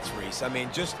offense, Reese. I mean,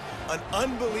 just an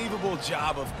unbelievable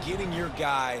job of getting your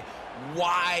guy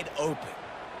wide open.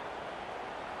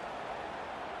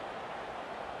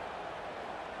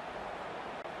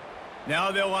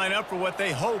 Now they'll line up for what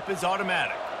they hope is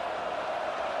automatic.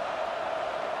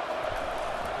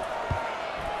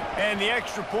 And the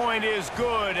extra point is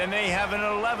good, and they have an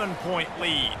 11-point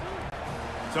lead.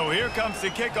 So here comes the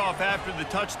kickoff after the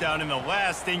touchdown, and the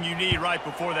last thing you need right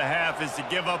before the half is to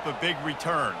give up a big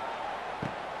return.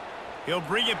 He'll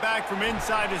bring it back from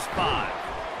inside his 5.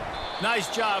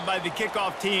 Nice job by the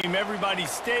kickoff team. Everybody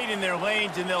stayed in their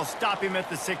lanes, and they'll stop him at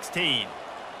the 16.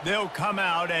 They'll come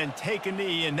out and take a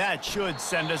knee, and that should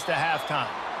send us to halftime.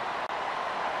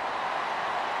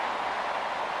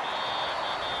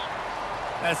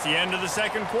 That's the end of the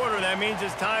second quarter. That means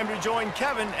it's time to join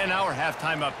Kevin and our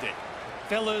halftime update.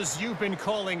 Fellas, you've been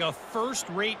calling a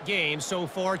first-rate game so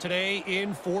far today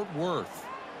in Fort Worth.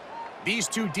 These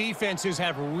two defenses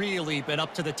have really been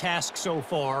up to the task so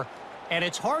far, and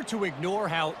it's hard to ignore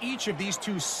how each of these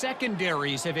two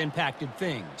secondaries have impacted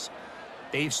things.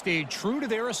 They've stayed true to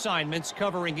their assignments,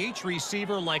 covering each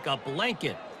receiver like a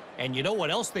blanket. And you know what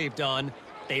else they've done?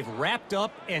 They've wrapped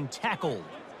up and tackled.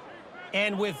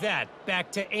 And with that,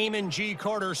 back to Amon G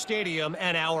Carter Stadium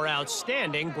and our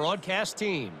outstanding broadcast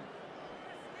team.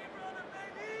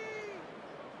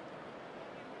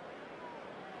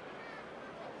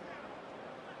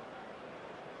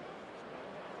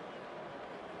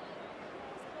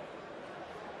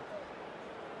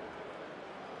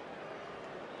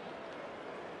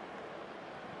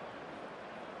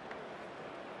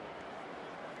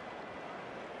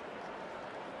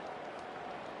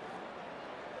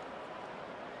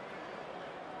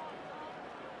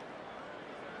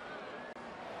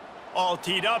 All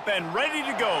teed up and ready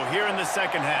to go here in the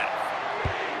second half.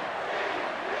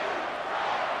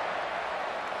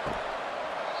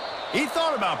 He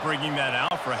thought about bringing that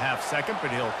out for a half second,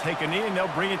 but he'll take a knee and they'll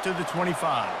bring it to the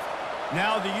 25.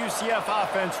 Now the UCF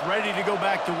offense ready to go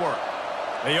back to work.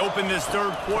 They opened this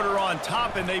third quarter on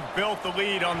top, and they built the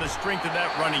lead on the strength of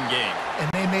that running game. And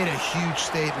they made a huge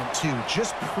statement, too,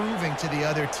 just proving to the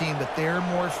other team that they're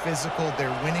more physical,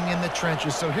 they're winning in the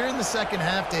trenches. So here in the second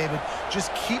half, David, just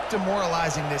keep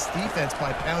demoralizing this defense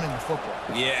by pounding the football.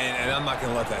 Yeah, and I'm not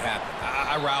going to let that happen.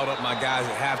 I riled up my guys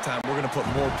at halftime. We're going to put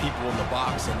more people in the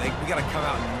box, and we got to come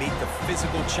out and meet the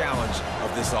physical challenge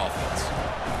of this offense.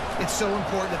 It's so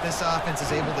important that this offense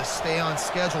is able to stay on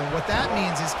schedule. And what that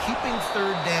means is keeping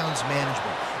third downs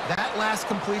manageable. That last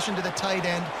completion to the tight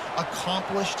end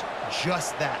accomplished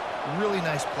just that. Really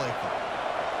nice play call.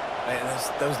 And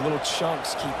those little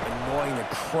chunks keep annoying the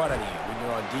crud out of you when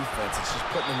you're on defense. It's just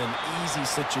putting them in easy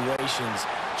situations,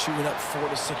 chewing up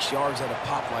 4 to 6 yards at a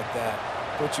pop like that.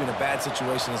 Puts you in a bad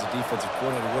situation as a defensive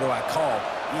coordinator. What do I call?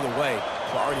 Either way,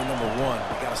 priority number one,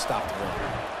 we got to stop the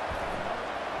run.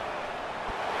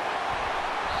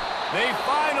 They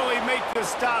finally make the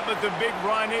stop, but the big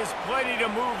run is plenty to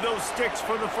move those sticks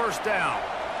for the first down.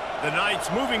 The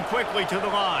Knights moving quickly to the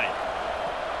line.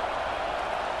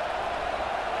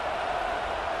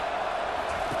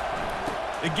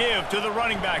 The give to the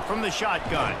running back from the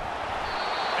shotgun.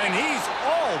 And he's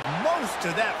almost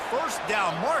to that first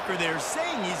down marker there,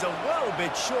 saying he's a little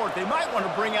bit short. They might want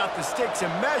to bring out the sticks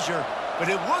and measure, but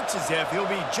it looks as if he'll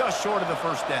be just short of the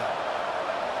first down.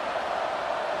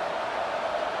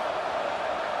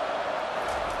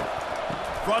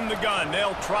 From the gun,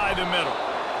 they'll try the middle.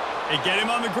 They get him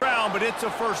on the ground, but it's a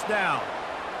first down.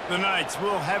 The Knights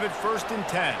will have it 1st and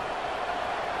 10.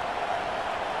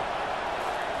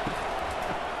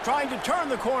 Trying to turn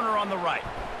the corner on the right.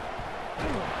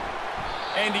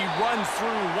 And he runs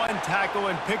through one tackle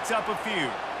and picks up a few.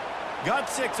 Got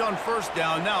 6 on first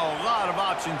down. Now a lot of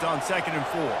options on 2nd and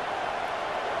 4.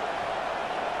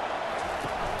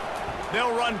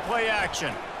 They'll run play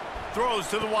action. Throws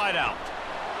to the wideout.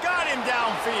 Got him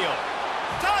downfield.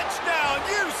 Touchdown,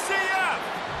 UCF!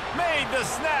 Made the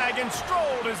snag and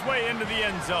strolled his way into the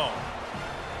end zone.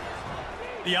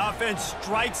 The offense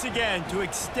strikes again to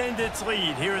extend its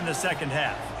lead here in the second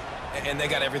half. And they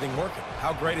got everything working.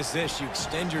 How great is this? You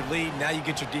extend your lead, now you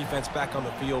get your defense back on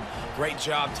the field. Great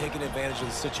job taking advantage of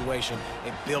the situation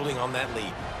and building on that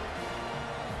lead.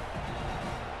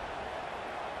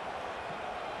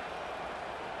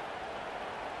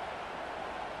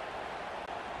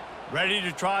 Ready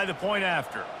to try the point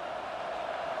after.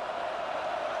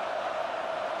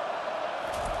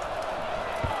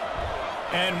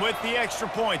 And with the extra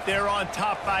point, they're on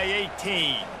top by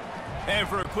 18. And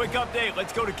for a quick update,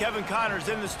 let's go to Kevin Connors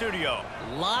in the studio.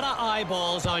 A lot of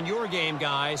eyeballs on your game,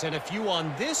 guys, and a few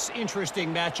on this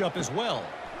interesting matchup as well.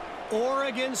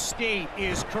 Oregon State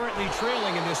is currently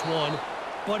trailing in this one,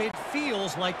 but it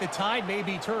feels like the tide may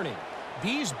be turning.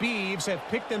 These Beavs have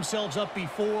picked themselves up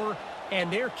before,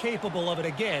 and they're capable of it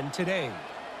again today.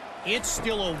 It's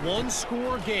still a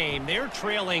one-score game. They're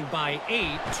trailing by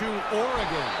 8 to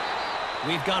Oregon.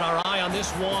 We've got our eye on this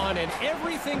one and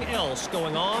everything else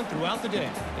going on throughout the day,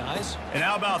 guys. And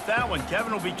how about that one?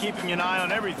 Kevin will be keeping an eye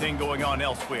on everything going on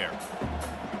elsewhere.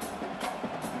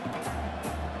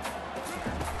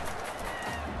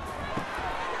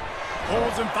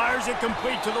 Holds and fires it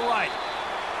complete to the right.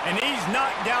 And he's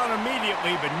knocked down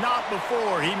immediately, but not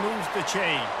before he moves the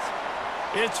chains.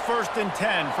 It's 1st and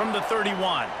 10 from the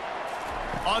 31.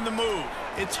 On the move,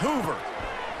 it's Hoover.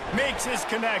 Makes his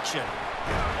connection.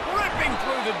 Ripping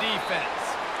through the defense.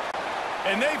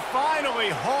 And they finally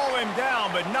haul him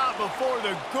down, but not before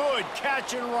the good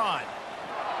catch and run.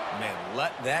 Man,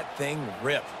 let that thing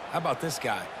rip. How about this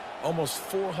guy? Almost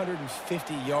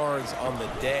 450 yards on the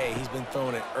day. He's been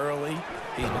throwing it early.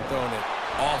 He's been throwing it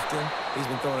often. He's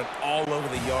been throwing it all over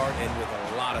the yard and with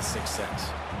a lot of success.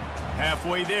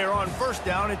 Halfway there on 1st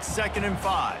down, it's 2nd and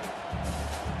 5.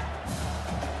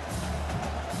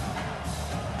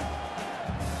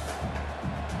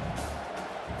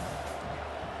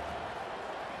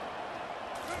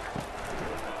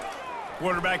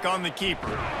 Quarterback on the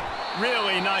keeper.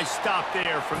 Really nice stop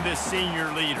there from this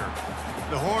senior leader.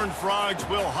 The Horned Frogs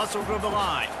will hustle to the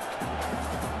line.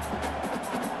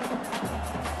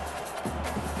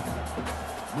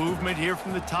 Movement here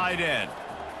from the tight end.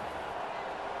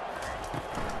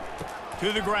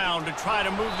 To the ground to try to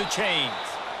move the chains.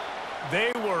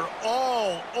 They were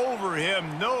all over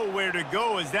him, nowhere to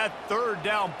go as that 3rd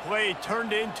down play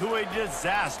turned into a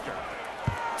disaster.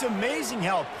 It's amazing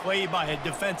how a play by a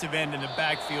defensive end in the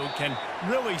backfield can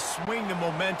really swing the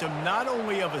momentum not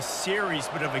only of a series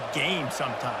but of a game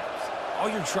sometimes. All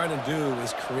you're trying to do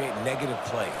is create negative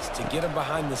plays, to get them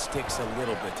behind the sticks a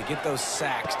little bit, to get those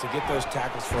sacks, to get those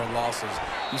tackles for losses.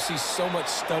 You see so much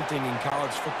stunting in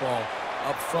college football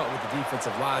up front with the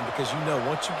defensive line because you know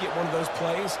once you get one of those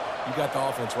plays, you got the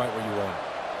offense right where you want it.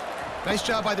 Nice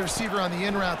job by the receiver on the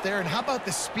in route there. And how about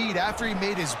the speed after he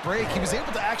made his break? He was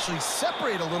able to actually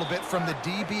separate a little bit from the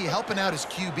DB, helping out his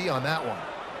QB on that one.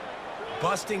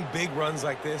 Busting big runs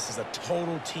like this is a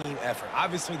total team effort.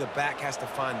 Obviously, the back has to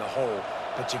find the hole,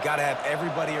 but you got to have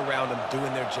everybody around him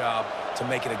doing their job to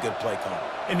make it a good play call.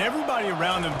 And everybody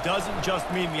around them doesn't just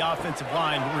mean the offensive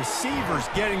line. The receivers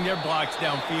getting their blocks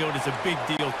downfield is a big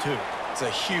deal, too. It's a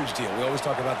huge deal. We always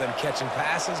talk about them catching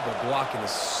passes, but blocking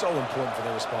is so important for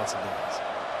their responsibilities.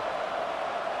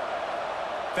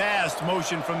 Fast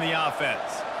motion from the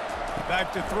offense.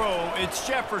 Back to throw, it's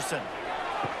Jefferson.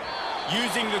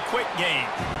 Using the quick game.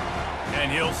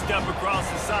 And he'll step across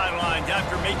the sidelines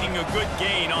after making a good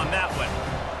gain on that one.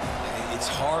 It's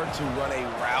hard to run a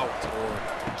route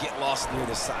or get lost near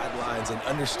the sidelines and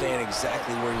understand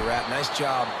exactly where you're at. Nice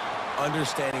job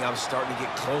understanding I'm starting to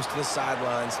get close to the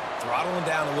sidelines, throttling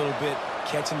down a little bit,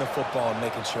 catching the football and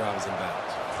making sure I was in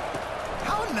bounds.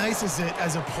 How nice is it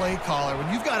as a play caller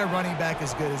when you've got a running back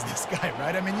as good as this guy,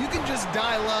 right? I mean, you can just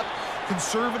dial up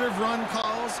conservative run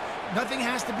calls. Nothing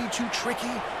has to be too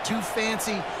tricky, too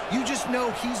fancy. You just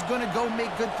know he's going to go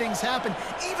make good things happen.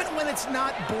 Even when it's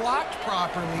not blocked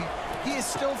properly, he is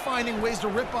still finding ways to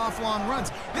rip off long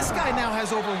runs. This guy now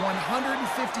has over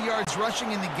 150 yards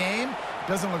rushing in the game.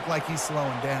 Doesn't look like he's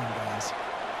slowing down, guys.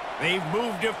 They've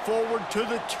moved it forward to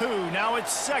the 2. Now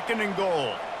it's 2nd and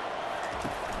goal.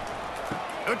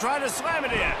 They'll try to slam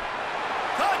it in.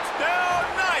 Touchdown,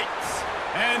 Knights!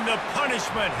 And the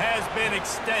punishment has been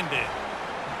extended.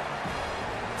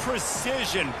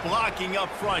 Precision blocking up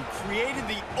front created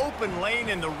the open lane,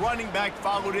 and the running back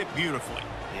followed it beautifully.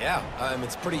 Yeah,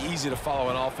 it's pretty easy to follow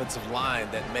an offensive line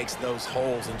that makes those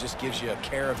holes and just gives you a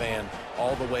caravan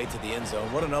all the way to the end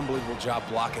zone. What an unbelievable job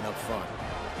blocking up front.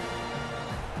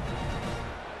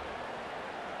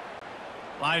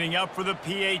 Lining up for the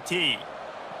PAT.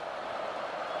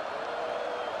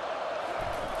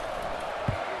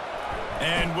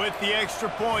 And with the extra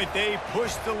point, they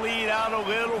push the lead out a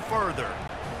little further.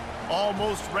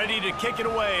 Almost ready to kick it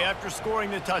away after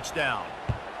scoring the touchdown.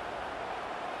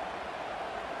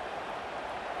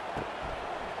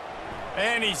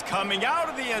 And he's coming out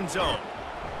of the end zone.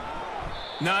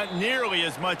 Not nearly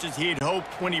as much as he'd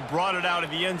hoped when he brought it out of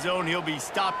the end zone. He'll be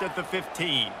stopped at the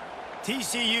 15.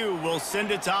 TCU will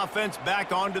send its offense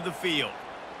back onto the field.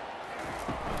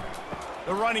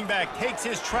 The running back takes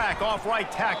his track off right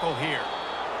tackle here.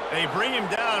 They bring him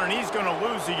down, and he's going to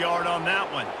lose a yard on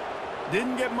that one.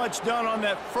 Didn't get much done on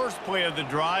that first play of the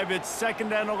drive. It's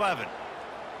 2nd and 11.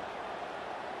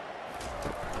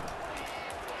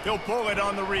 He'll pull it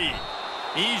on the read.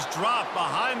 He's dropped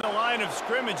behind the line of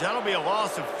scrimmage. That'll be a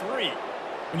loss of 3.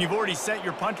 When you've already sent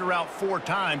your punter out 4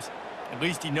 times, At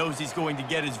least he knows he's going to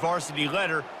get his varsity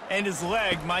letter, and his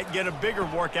leg might get a bigger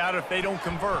workout if they don't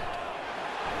convert.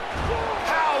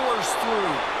 Powers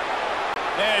through.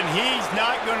 And he's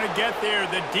not going to get there.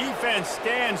 The defense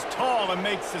stands tall and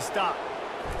makes the stop.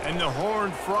 And the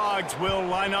Horned Frogs will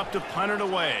line up to punt it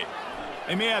away.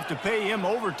 They may have to pay him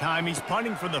overtime. He's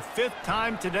punting for the 5th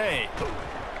time today.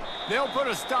 They'll put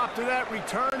a stop to that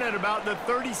return at about the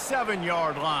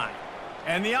 37-yard line.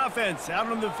 And the offense out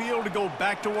on the field to go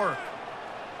back to work.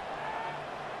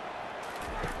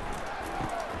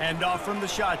 Hand off from the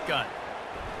shotgun.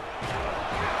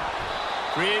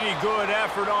 Pretty good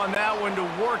effort on that one to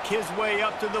work his way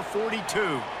up to the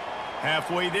 42.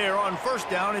 Halfway there on first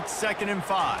down, it's 2nd and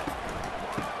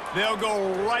 5. They'll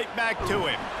go right back to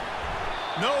him.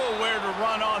 Nowhere to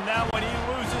run on that one. He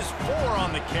loses 4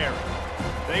 on the carry.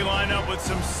 They line up with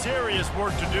some serious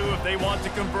work to do if they want to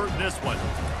convert this one.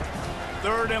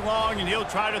 3rd and long, and he'll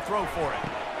try to throw for it.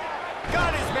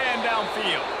 Got his man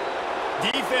downfield.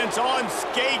 Defense on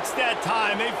skates that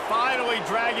time. They finally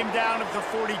drag him down at the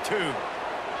 42.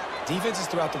 Defenses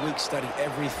throughout the week study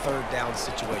every 3rd down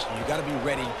situation. You got to be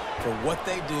ready for what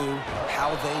they do,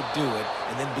 how they do it,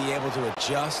 and then be able to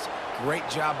adjust. Great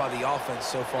job by the offense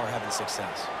so far having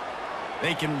success.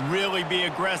 They can really be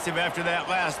aggressive after that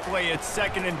last play. It's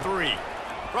 2nd and 3.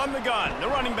 From the gun, the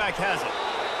running back has it.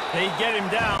 They get him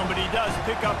down, but he does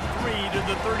pick up 3 to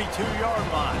the 32-yard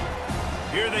line.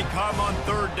 Here they come on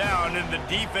 3rd down, and the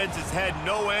defense has had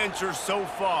no answer so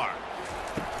far.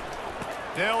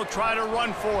 They'll try to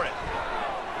run for it.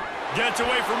 Gets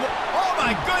away from... Oh,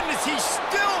 my goodness, he's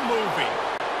still moving.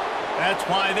 That's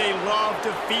why they love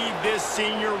to feed this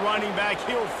senior running back.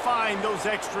 He'll find those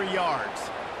extra yards.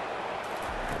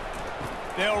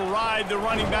 They'll ride the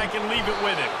running back and leave it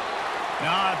with him.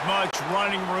 Not much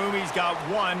running room. He's got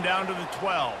 1 down to the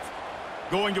 12.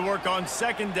 Going to work on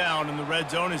 2nd down in the red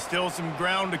zone is still some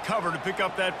ground to cover to pick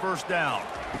up that 1st down.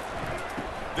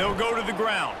 They'll go to the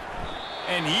ground.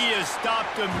 And he is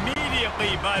stopped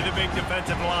immediately by the big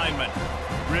defensive lineman.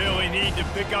 Really need to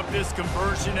pick up this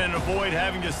conversion and avoid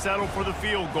having to settle for the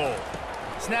field goal.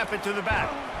 Snap it to the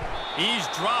back. He's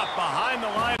dropped behind the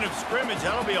line of scrimmage.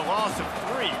 That'll be a loss of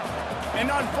 3.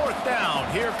 And on 4th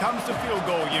down, here comes the field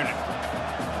goal unit.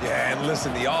 Yeah, and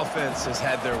listen, the offense has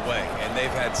had their way, and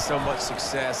they've had so much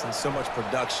success and so much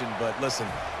production. But listen,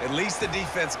 at least the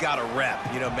defense got a rep.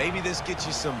 You know, maybe this gets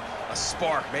you a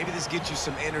spark. Maybe this gets you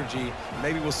some energy.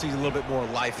 Maybe we'll see a little bit more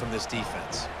life from this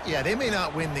defense. Yeah, they may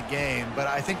not win the game, but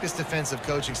I think this defensive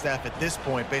coaching staff at this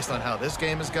point, based on how this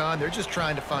game has gone, they're just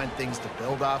trying to find things to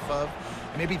build off of.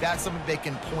 Maybe that's something they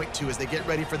can point to as they get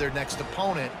ready for their next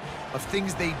opponent, of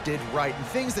things they did right and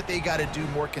things that they got to do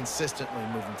more consistently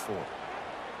moving forward.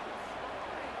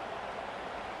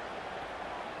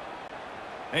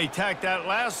 They tack that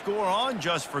last score on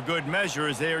just for good measure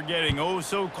as they are getting oh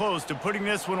so close to putting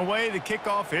this one away. The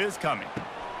kickoff is coming.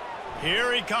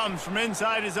 Here he comes from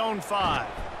inside his own 5.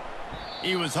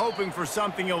 He was hoping for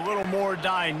something a little more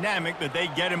dynamic, but they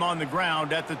get him on the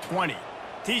ground at the 20.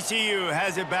 TCU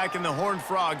has it back, and the Horned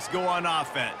Frogs go on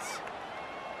offense.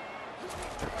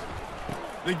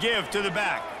 The give to the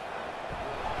back.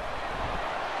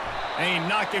 They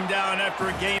knock him down after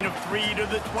a gain of 3 to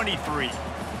the 23.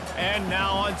 And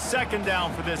now on 2nd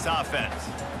down for this offense.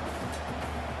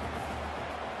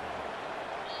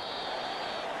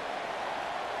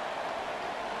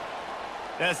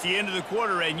 That's the end of the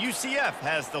quarter, and UCF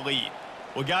has the lead.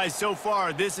 Well, guys, so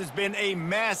far this has been a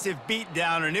massive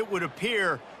beatdown, and it would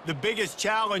appear the biggest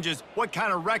challenge is what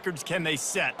kind of records can they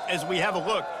set as we have a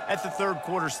look at the 3rd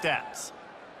quarter stats.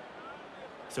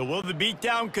 So will the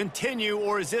beatdown continue,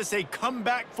 or is this a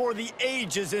comeback for the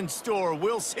ages in store?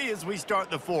 We'll see as we start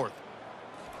the 4th.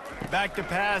 Back to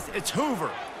pass, it's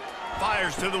Hoover.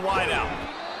 Fires to the wideout.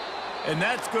 And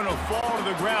that's going to fall to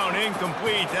the ground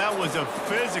incomplete. That was a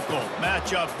physical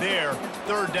matchup there.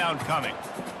 3rd down coming.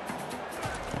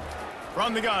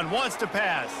 From the gun, wants to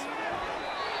pass.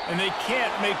 And they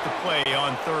can't make the play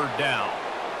on 3rd down.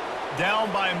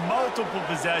 Down by multiple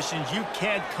possessions, you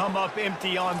can't come up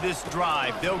empty on this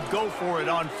drive. They'll go for it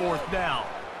on 4th down.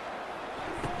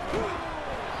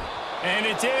 And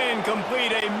it's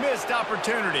incomplete, a missed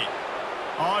opportunity.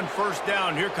 On 1st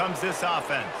down, here comes this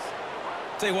offense.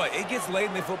 Tell you what, it gets late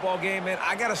in the football game, man.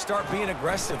 I got to start being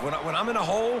aggressive. When I'm in a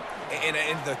hole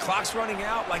and the clock's running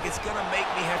out, like it's going to make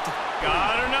me have to...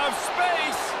 Got enough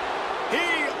space.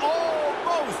 He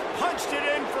almost punched it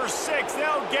in for 6.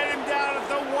 They'll get him down at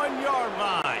the 1-yard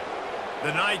line.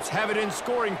 The Knights have it in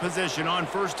scoring position on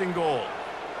 1st and goal.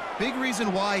 Big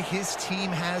reason why his team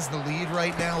has the lead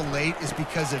right now late is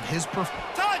because of his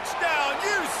Touchdown,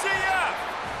 UCF!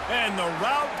 And the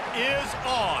route is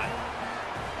on.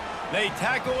 They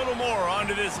tack a little more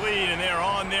onto this lead, and they're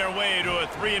on their way to a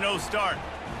 3-0 start.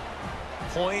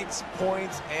 Points,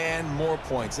 points, and more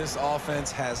points. This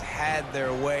offense has had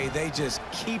their way. They just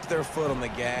keep their foot on the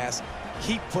gas,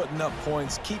 keep putting up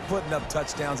points, keep putting up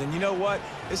touchdowns. And you know what?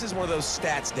 This is one of those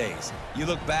stats days. You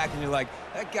look back and you're like,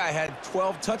 that guy had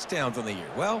 12 touchdowns on the year.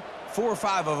 Well, 4 or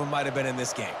 5 of them might have been in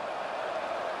this game.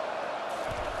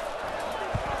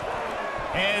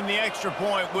 And the extra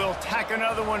point will tack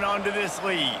another one onto this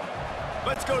lead.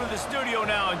 Let's go to the studio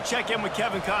now and check in with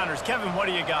Kevin Connors. Kevin, what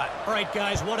do you got? All right,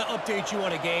 guys, want to update you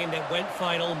on a game that went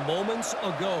final moments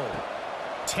ago.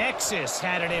 Texas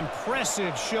had an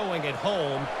impressive showing at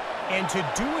home, and to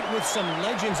do it with some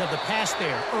legends of the past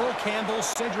there, Earl Campbell,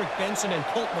 Cedric Benson, and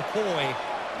Colt McCoy,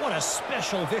 what a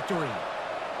special victory.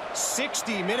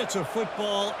 60 minutes of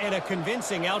football and a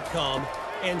convincing outcome,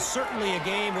 and certainly a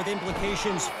game with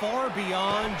implications far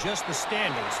beyond just the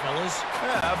standings, fellas.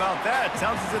 Yeah, how about that?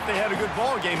 Sounds as if they had a good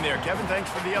ball game there, Kevin.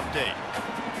 Thanks for the update.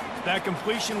 That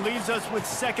completion leaves us with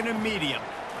 2nd and medium.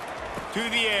 To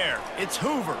the air, it's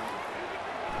Hoover.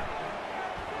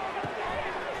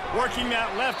 Working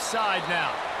that left side now.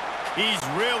 He's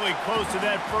really close to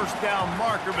that first down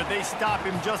marker, but they stop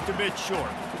him just a bit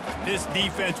short. This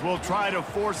defense will try to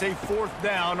force a 4th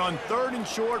down on 3rd and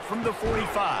short from the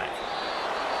 45.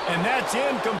 And that's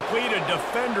incomplete. A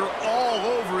defender all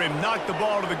over him. Knocked the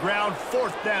ball to the ground.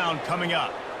 4th down coming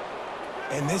up.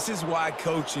 And this is why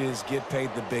coaches get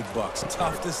paid the big bucks.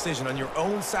 Tough decision on your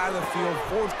own side of the field.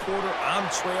 4th quarter, I'm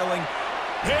trailing.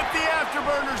 Hit the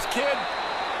afterburners, kid.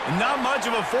 Not much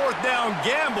of a 4th down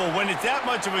gamble when it's that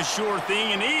much of a sure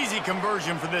thing. An easy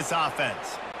conversion for this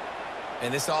offense.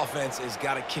 And this offense has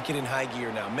got to kick it in high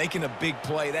gear now. Making a big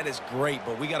play, that is great,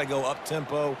 but we got to go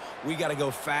up-tempo. We got to go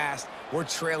fast. We're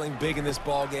trailing big in this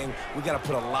ball game. We got to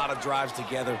put a lot of drives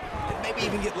together and maybe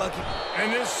even get lucky.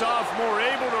 And this sophomore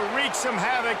able to wreak some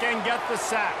havoc and get the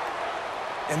sack.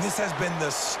 And this has been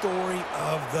the story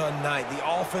of the night.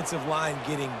 The offensive line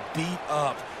getting beat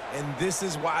up, and this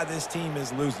is why this team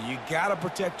is losing. You got to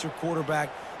protect your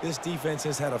quarterback. This defense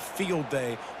has had a field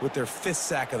day with their 5th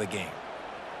sack of the game.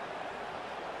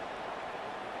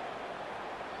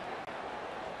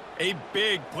 A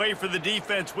big play for the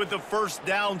defense with the 1st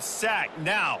down sack.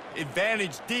 Now,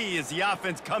 advantage D as the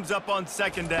offense comes up on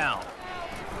 2nd down.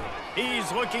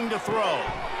 He's looking to throw.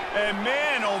 And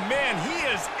man, oh man, he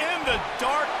is in the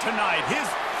dark tonight. His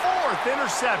 4th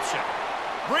interception.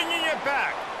 Bringing it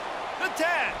back. The 10.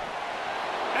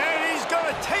 And he's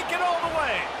going to take it all the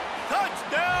way.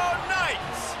 Touchdown,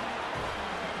 Knights.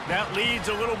 That lead's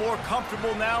a little more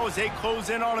comfortable now as they close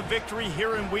in on a victory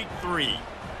here in week 3.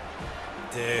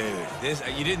 Dude,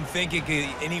 you didn't think it could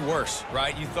get any worse,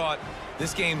 right? You thought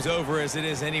this game's over as it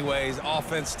is anyways.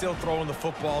 Offense still throwing the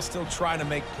football, still trying to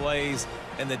make plays,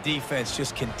 and the defense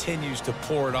just continues to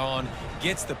pour it on,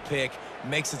 gets the pick,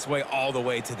 makes its way all the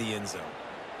way to the end zone.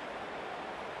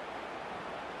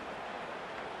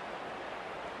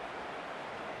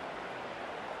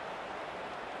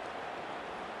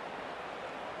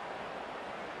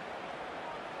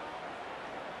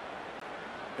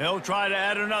 They'll try to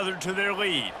add another to their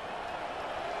lead.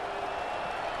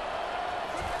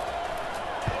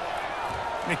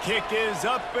 The kick is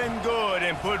up and good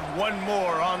and put one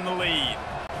more on the lead.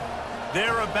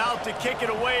 They're about to kick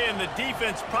it away, and the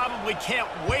defense probably can't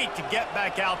wait to get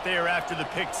back out there after the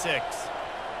pick 6.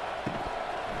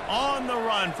 On the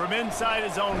run from inside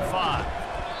his own 5.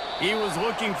 He was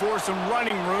looking for some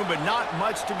running room, but not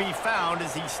much to be found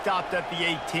as he stopped at the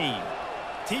 18.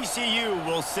 TCU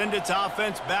will send its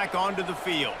offense back onto the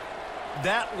field.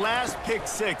 That last pick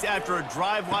 6 after a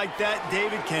drive like that,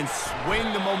 David, can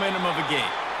swing the momentum of a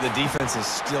game. The defense is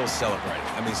still celebrating.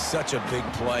 I mean, such a big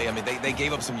play. I mean, they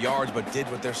gave up some yards but did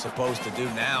what they're supposed to do.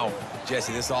 Now,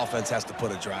 Jesse, this offense has to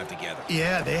put a drive together.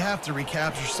 Yeah, they have to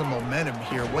recapture some momentum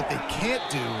here. What they can't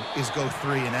do is go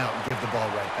 3 and out and give the ball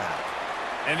right back.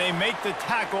 And they make the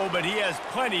tackle, but he has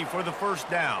plenty for the 1st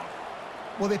down.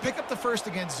 Well, they pick up the 1st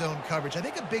against zone coverage. I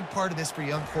think a big part of this for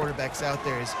young quarterbacks out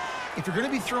there is if you're going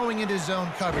to be throwing into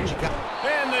zone coverage, you got...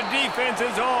 And the defense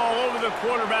is all over the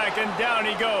quarterback, and down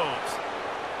he goes.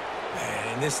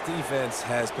 Man, this defense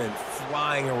has been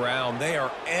flying around. They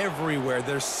are everywhere.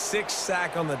 There's 6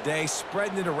 sacks on the day,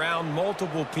 spreading it around,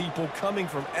 multiple people coming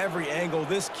from every angle.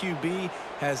 This QB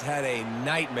has had a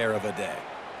nightmare of a day.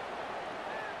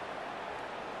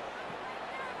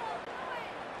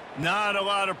 Not a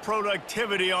lot of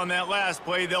productivity on that last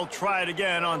play. They'll try it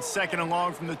again on 2nd and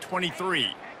long from the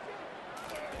 23.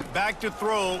 Back to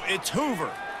throw. It's Hoover.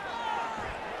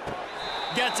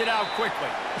 Gets it out quickly.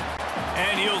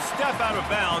 And he'll step out of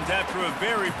bounds after a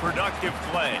very productive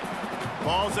play.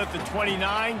 Ball's at the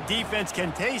 29. Defense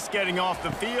can taste getting off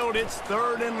the field. It's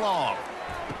 3rd and long.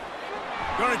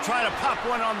 Going to try to pop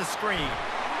one on the screen.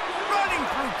 Running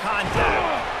through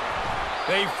contact.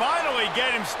 They finally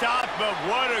get him stopped, but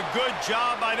what a good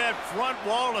job by that front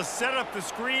wall to set up the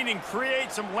screen and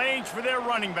create some lanes for their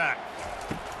running back.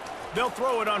 They'll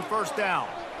throw it on 1st down.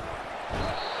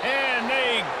 And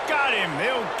they got him.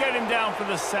 They'll get him down for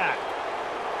the sack.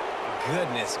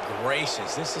 Goodness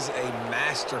gracious, this is a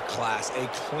master class, a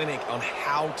clinic on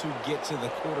how to get to the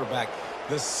quarterback.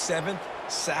 The 7th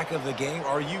sack of the game.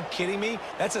 Are you kidding me?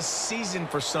 That's a season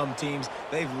for some teams.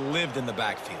 They've lived in the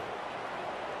backfield.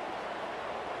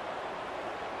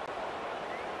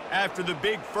 After the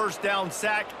big 1st down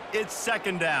sack, it's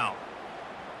 2nd down.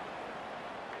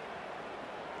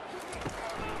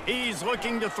 He's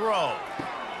looking to throw.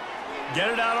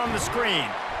 Get it out on the screen.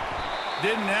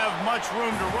 Didn't have much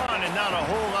room to run and not a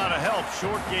whole lot of help.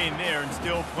 Short gain there and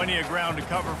still plenty of ground to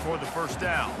cover for the 1st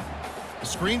down. The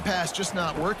screen pass just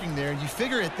not working there. You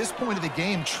figure at this point of the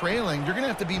game, trailing, you're going to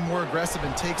have to be more aggressive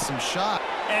and take some shot.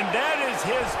 And that is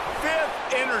his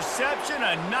 5th interception,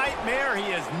 a nightmare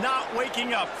he is not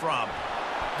waking up from.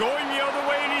 Going the other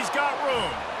way, and he's got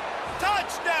room.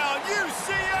 Touchdown,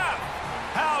 UCF!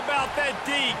 How about that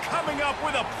D coming up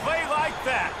with a play like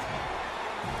that?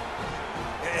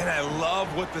 And I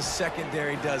love what the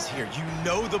secondary does here. You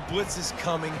know the blitz is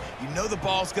coming. You know the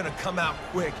ball's going to come out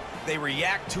quick. They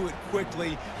react to it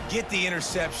quickly, get the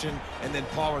interception, and then,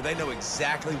 Palmer, they know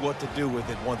exactly what to do with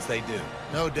it once they do.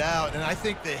 No doubt, and I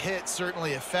think the hit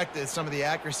certainly affected some of the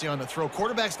accuracy on the throw.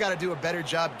 Quarterback's got to do a better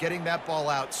job getting that ball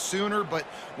out sooner, but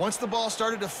once the ball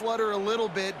started to flutter a little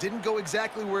bit, didn't go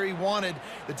exactly where he wanted,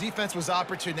 the defense was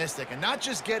opportunistic, and not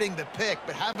just getting the pick,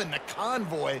 but having the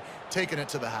convoy taking it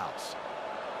to the house.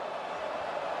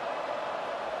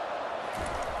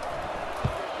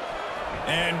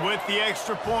 And with the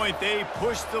extra point, they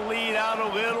push the lead out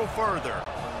a little further.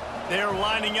 They're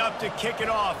lining up to kick it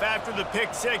off after the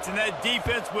pick 6, and that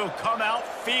defense will come out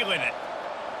feeling it.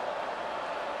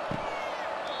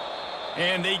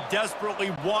 And they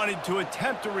desperately wanted to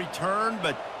attempt a return,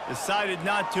 but decided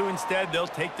not to. Instead, they'll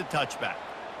take the touchback.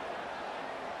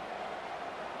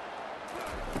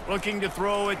 Looking to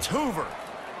throw, it's Hoover.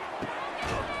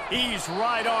 He's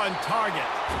right on target.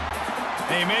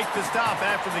 They make the stop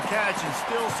after the catch, and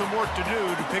still some work to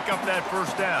do to pick up that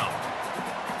 1st down.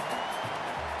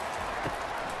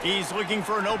 He's looking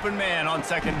for an open man on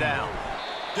 2nd down.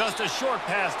 Just a short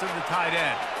pass to the tight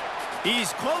end.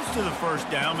 He's close to the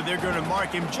 1st down, but they're going to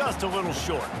mark him just a little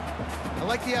short. I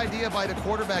like the idea by the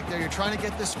quarterback there. You're trying to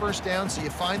get this 1st down, so you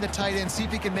find the tight end, see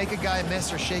if he can make a guy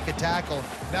miss or shake a tackle.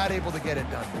 Not able to get it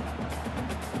done.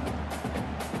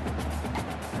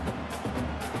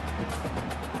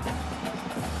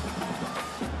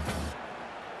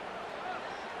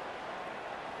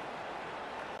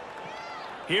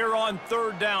 Here on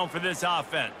 3rd down for this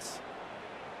offense.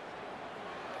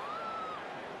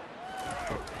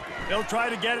 They'll try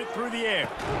to get it through the air.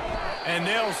 And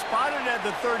they'll spot it at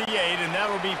the 38, and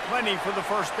that'll be plenty for the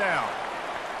 1st down.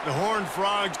 The Horned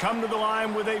Frogs come to the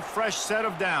line with a fresh set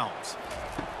of downs.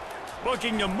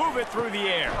 Looking to move it through the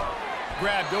air.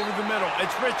 Grabbed over the middle.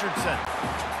 It's Richardson.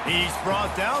 He's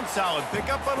brought down. Solid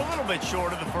pickup, but a little bit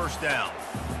short of the 1st down.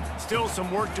 Still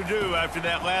some work to do after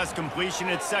that last completion.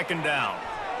 It's 2nd down.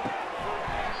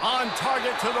 On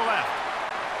target to the left.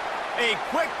 A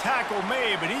quick tackle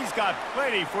made, but he's got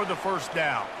plenty for the 1st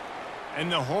down.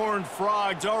 And the Horned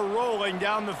Frogs are rolling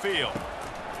down the field.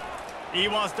 He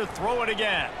wants to throw it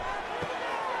again.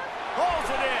 Pulls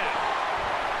it in.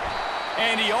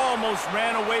 And he almost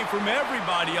ran away from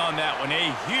everybody on that one.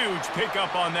 A huge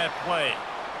pickup on that play.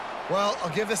 Well, I'll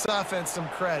give this offense some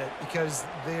credit because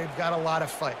they've got a lot of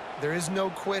fight. There is no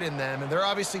quit in them, and they're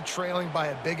obviously trailing by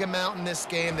a big amount in this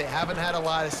game. They haven't had a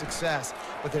lot of success,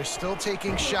 but they're still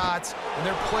taking shots, and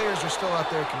their players are still out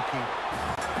there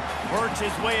competing. Works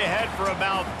his way ahead for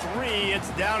about 3. It's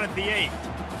down at the 8.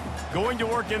 Going to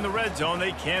work in the red zone.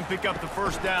 They can't pick up the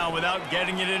 1st down without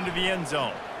getting it into the end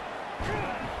zone.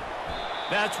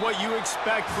 That's what you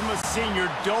expect from a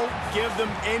senior. Don't give them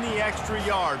any extra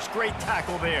yards. Great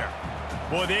tackle there.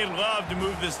 Boy, they'd love to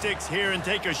move the sticks here and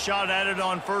take a shot at it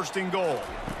on 1st and goal.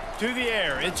 To the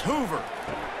air, it's Hoover.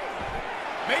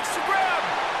 Makes the grab.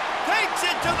 Takes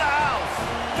it to the house.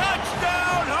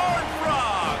 Touchdown, Horned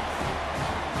Frogs.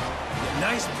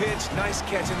 Nice pitch, nice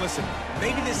catch. And listen,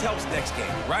 maybe this helps next game,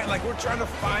 right? Like we're trying to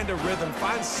find a rhythm,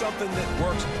 find something that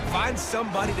works, find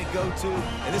somebody to go to.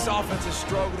 And this offense is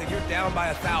struggling. You're down by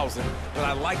 1,000, but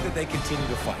I like that they continue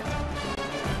to fight.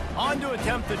 On to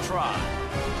attempt the try.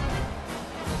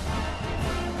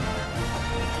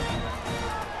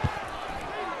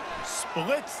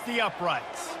 blitz the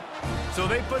uprights. So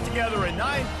they put together a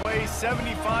 9-play,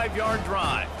 75-yard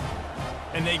drive.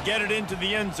 And they get it into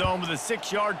the end zone with a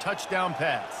 6-yard touchdown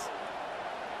pass.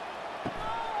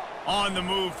 On the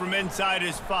move from inside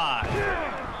his 5.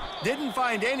 Didn't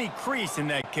find any crease in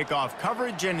that kickoff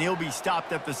coverage, and he'll be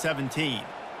stopped at the 17.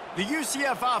 The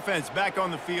UCF offense back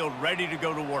on the field, ready to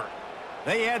go to work.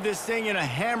 They had this thing in a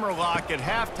hammerlock at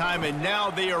halftime, and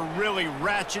now they are really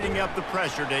ratcheting up the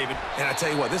pressure, David. And I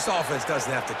tell you what, this offense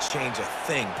doesn't have to change a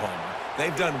thing, Palmer.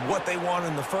 They've done what they wanted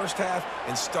in the first half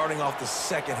and starting off the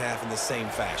second half in the same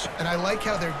fashion. And I like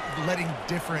how they're letting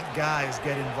different guys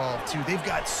get involved, too. They've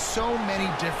got so many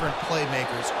different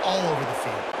playmakers all over the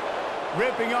field.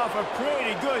 Ripping off a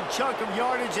pretty good chunk of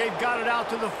yardage. They've got it out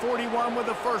to the 41 with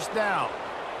a first down.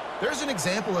 There's an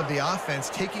example of the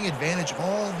offense taking advantage of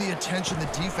all the attention the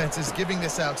defense is giving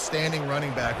this outstanding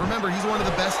running back. Remember, he's one of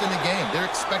the best in the game. They're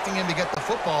expecting him to get the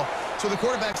football. So the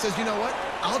quarterback says, you know what?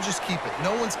 I'll just keep it.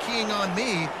 No one's keying on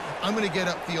me. I'm going to get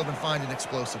upfield and find an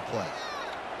explosive play.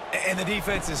 And the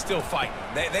defense is still fighting.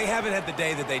 They haven't had the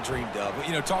day that they dreamed of. But,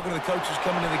 you know, talking to the coaches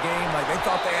coming to the game, like they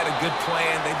thought they had a good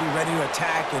plan. They'd be ready to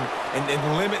attack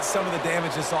and limit some of the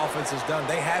damage this offense has done.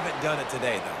 They haven't done it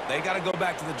today, though. They got to go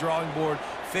back to the drawing board,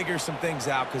 figure some things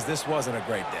out, because this wasn't a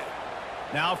great day.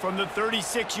 Now from the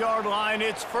 36-yard line,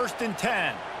 it's 1st and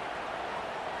 10.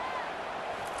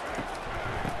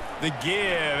 The give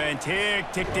and tick,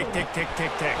 tick, tick, tick, tick,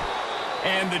 tick, tick.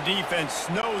 And the defense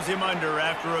snows him under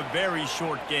after a very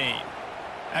short gain.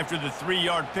 After the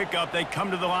 3-yard pickup, they come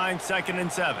to the line 2nd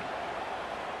and 7.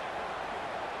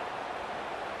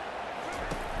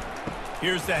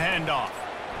 Here's the handoff.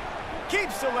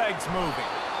 Keeps the legs moving.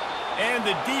 And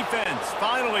the defense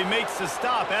finally makes the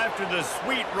stop after the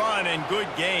sweet run and good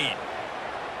gain.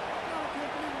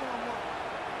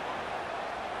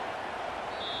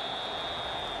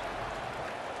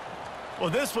 Well,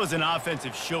 this was an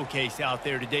offensive showcase out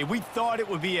there today. We thought it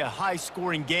would be a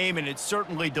high-scoring game, and it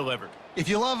certainly delivered. If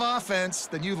you love offense,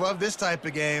 then you love this type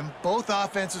of game. Both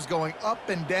offenses going up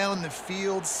and down the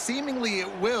field, seemingly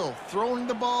at will, throwing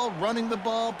the ball, running the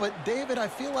ball. But, David, I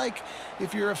feel like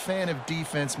if you're a fan of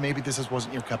defense, maybe this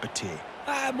wasn't your cup of tea.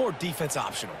 More defense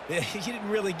optional. You didn't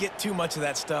really get too much of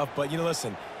that stuff, but, you know,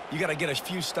 listen, you got to get a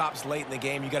few stops late in the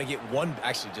game. You got to get one,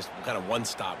 actually just kind of one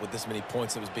stop with this many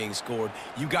points that was being scored.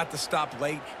 You got the stop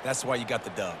late. That's why you got the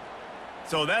dub.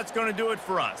 So that's going to do it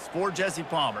for us. For Jesse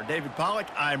Palmer, David Pollack,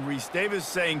 I'm Reese Davis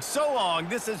saying so long.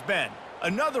 This has been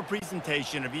another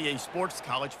presentation of EA Sports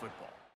College Football.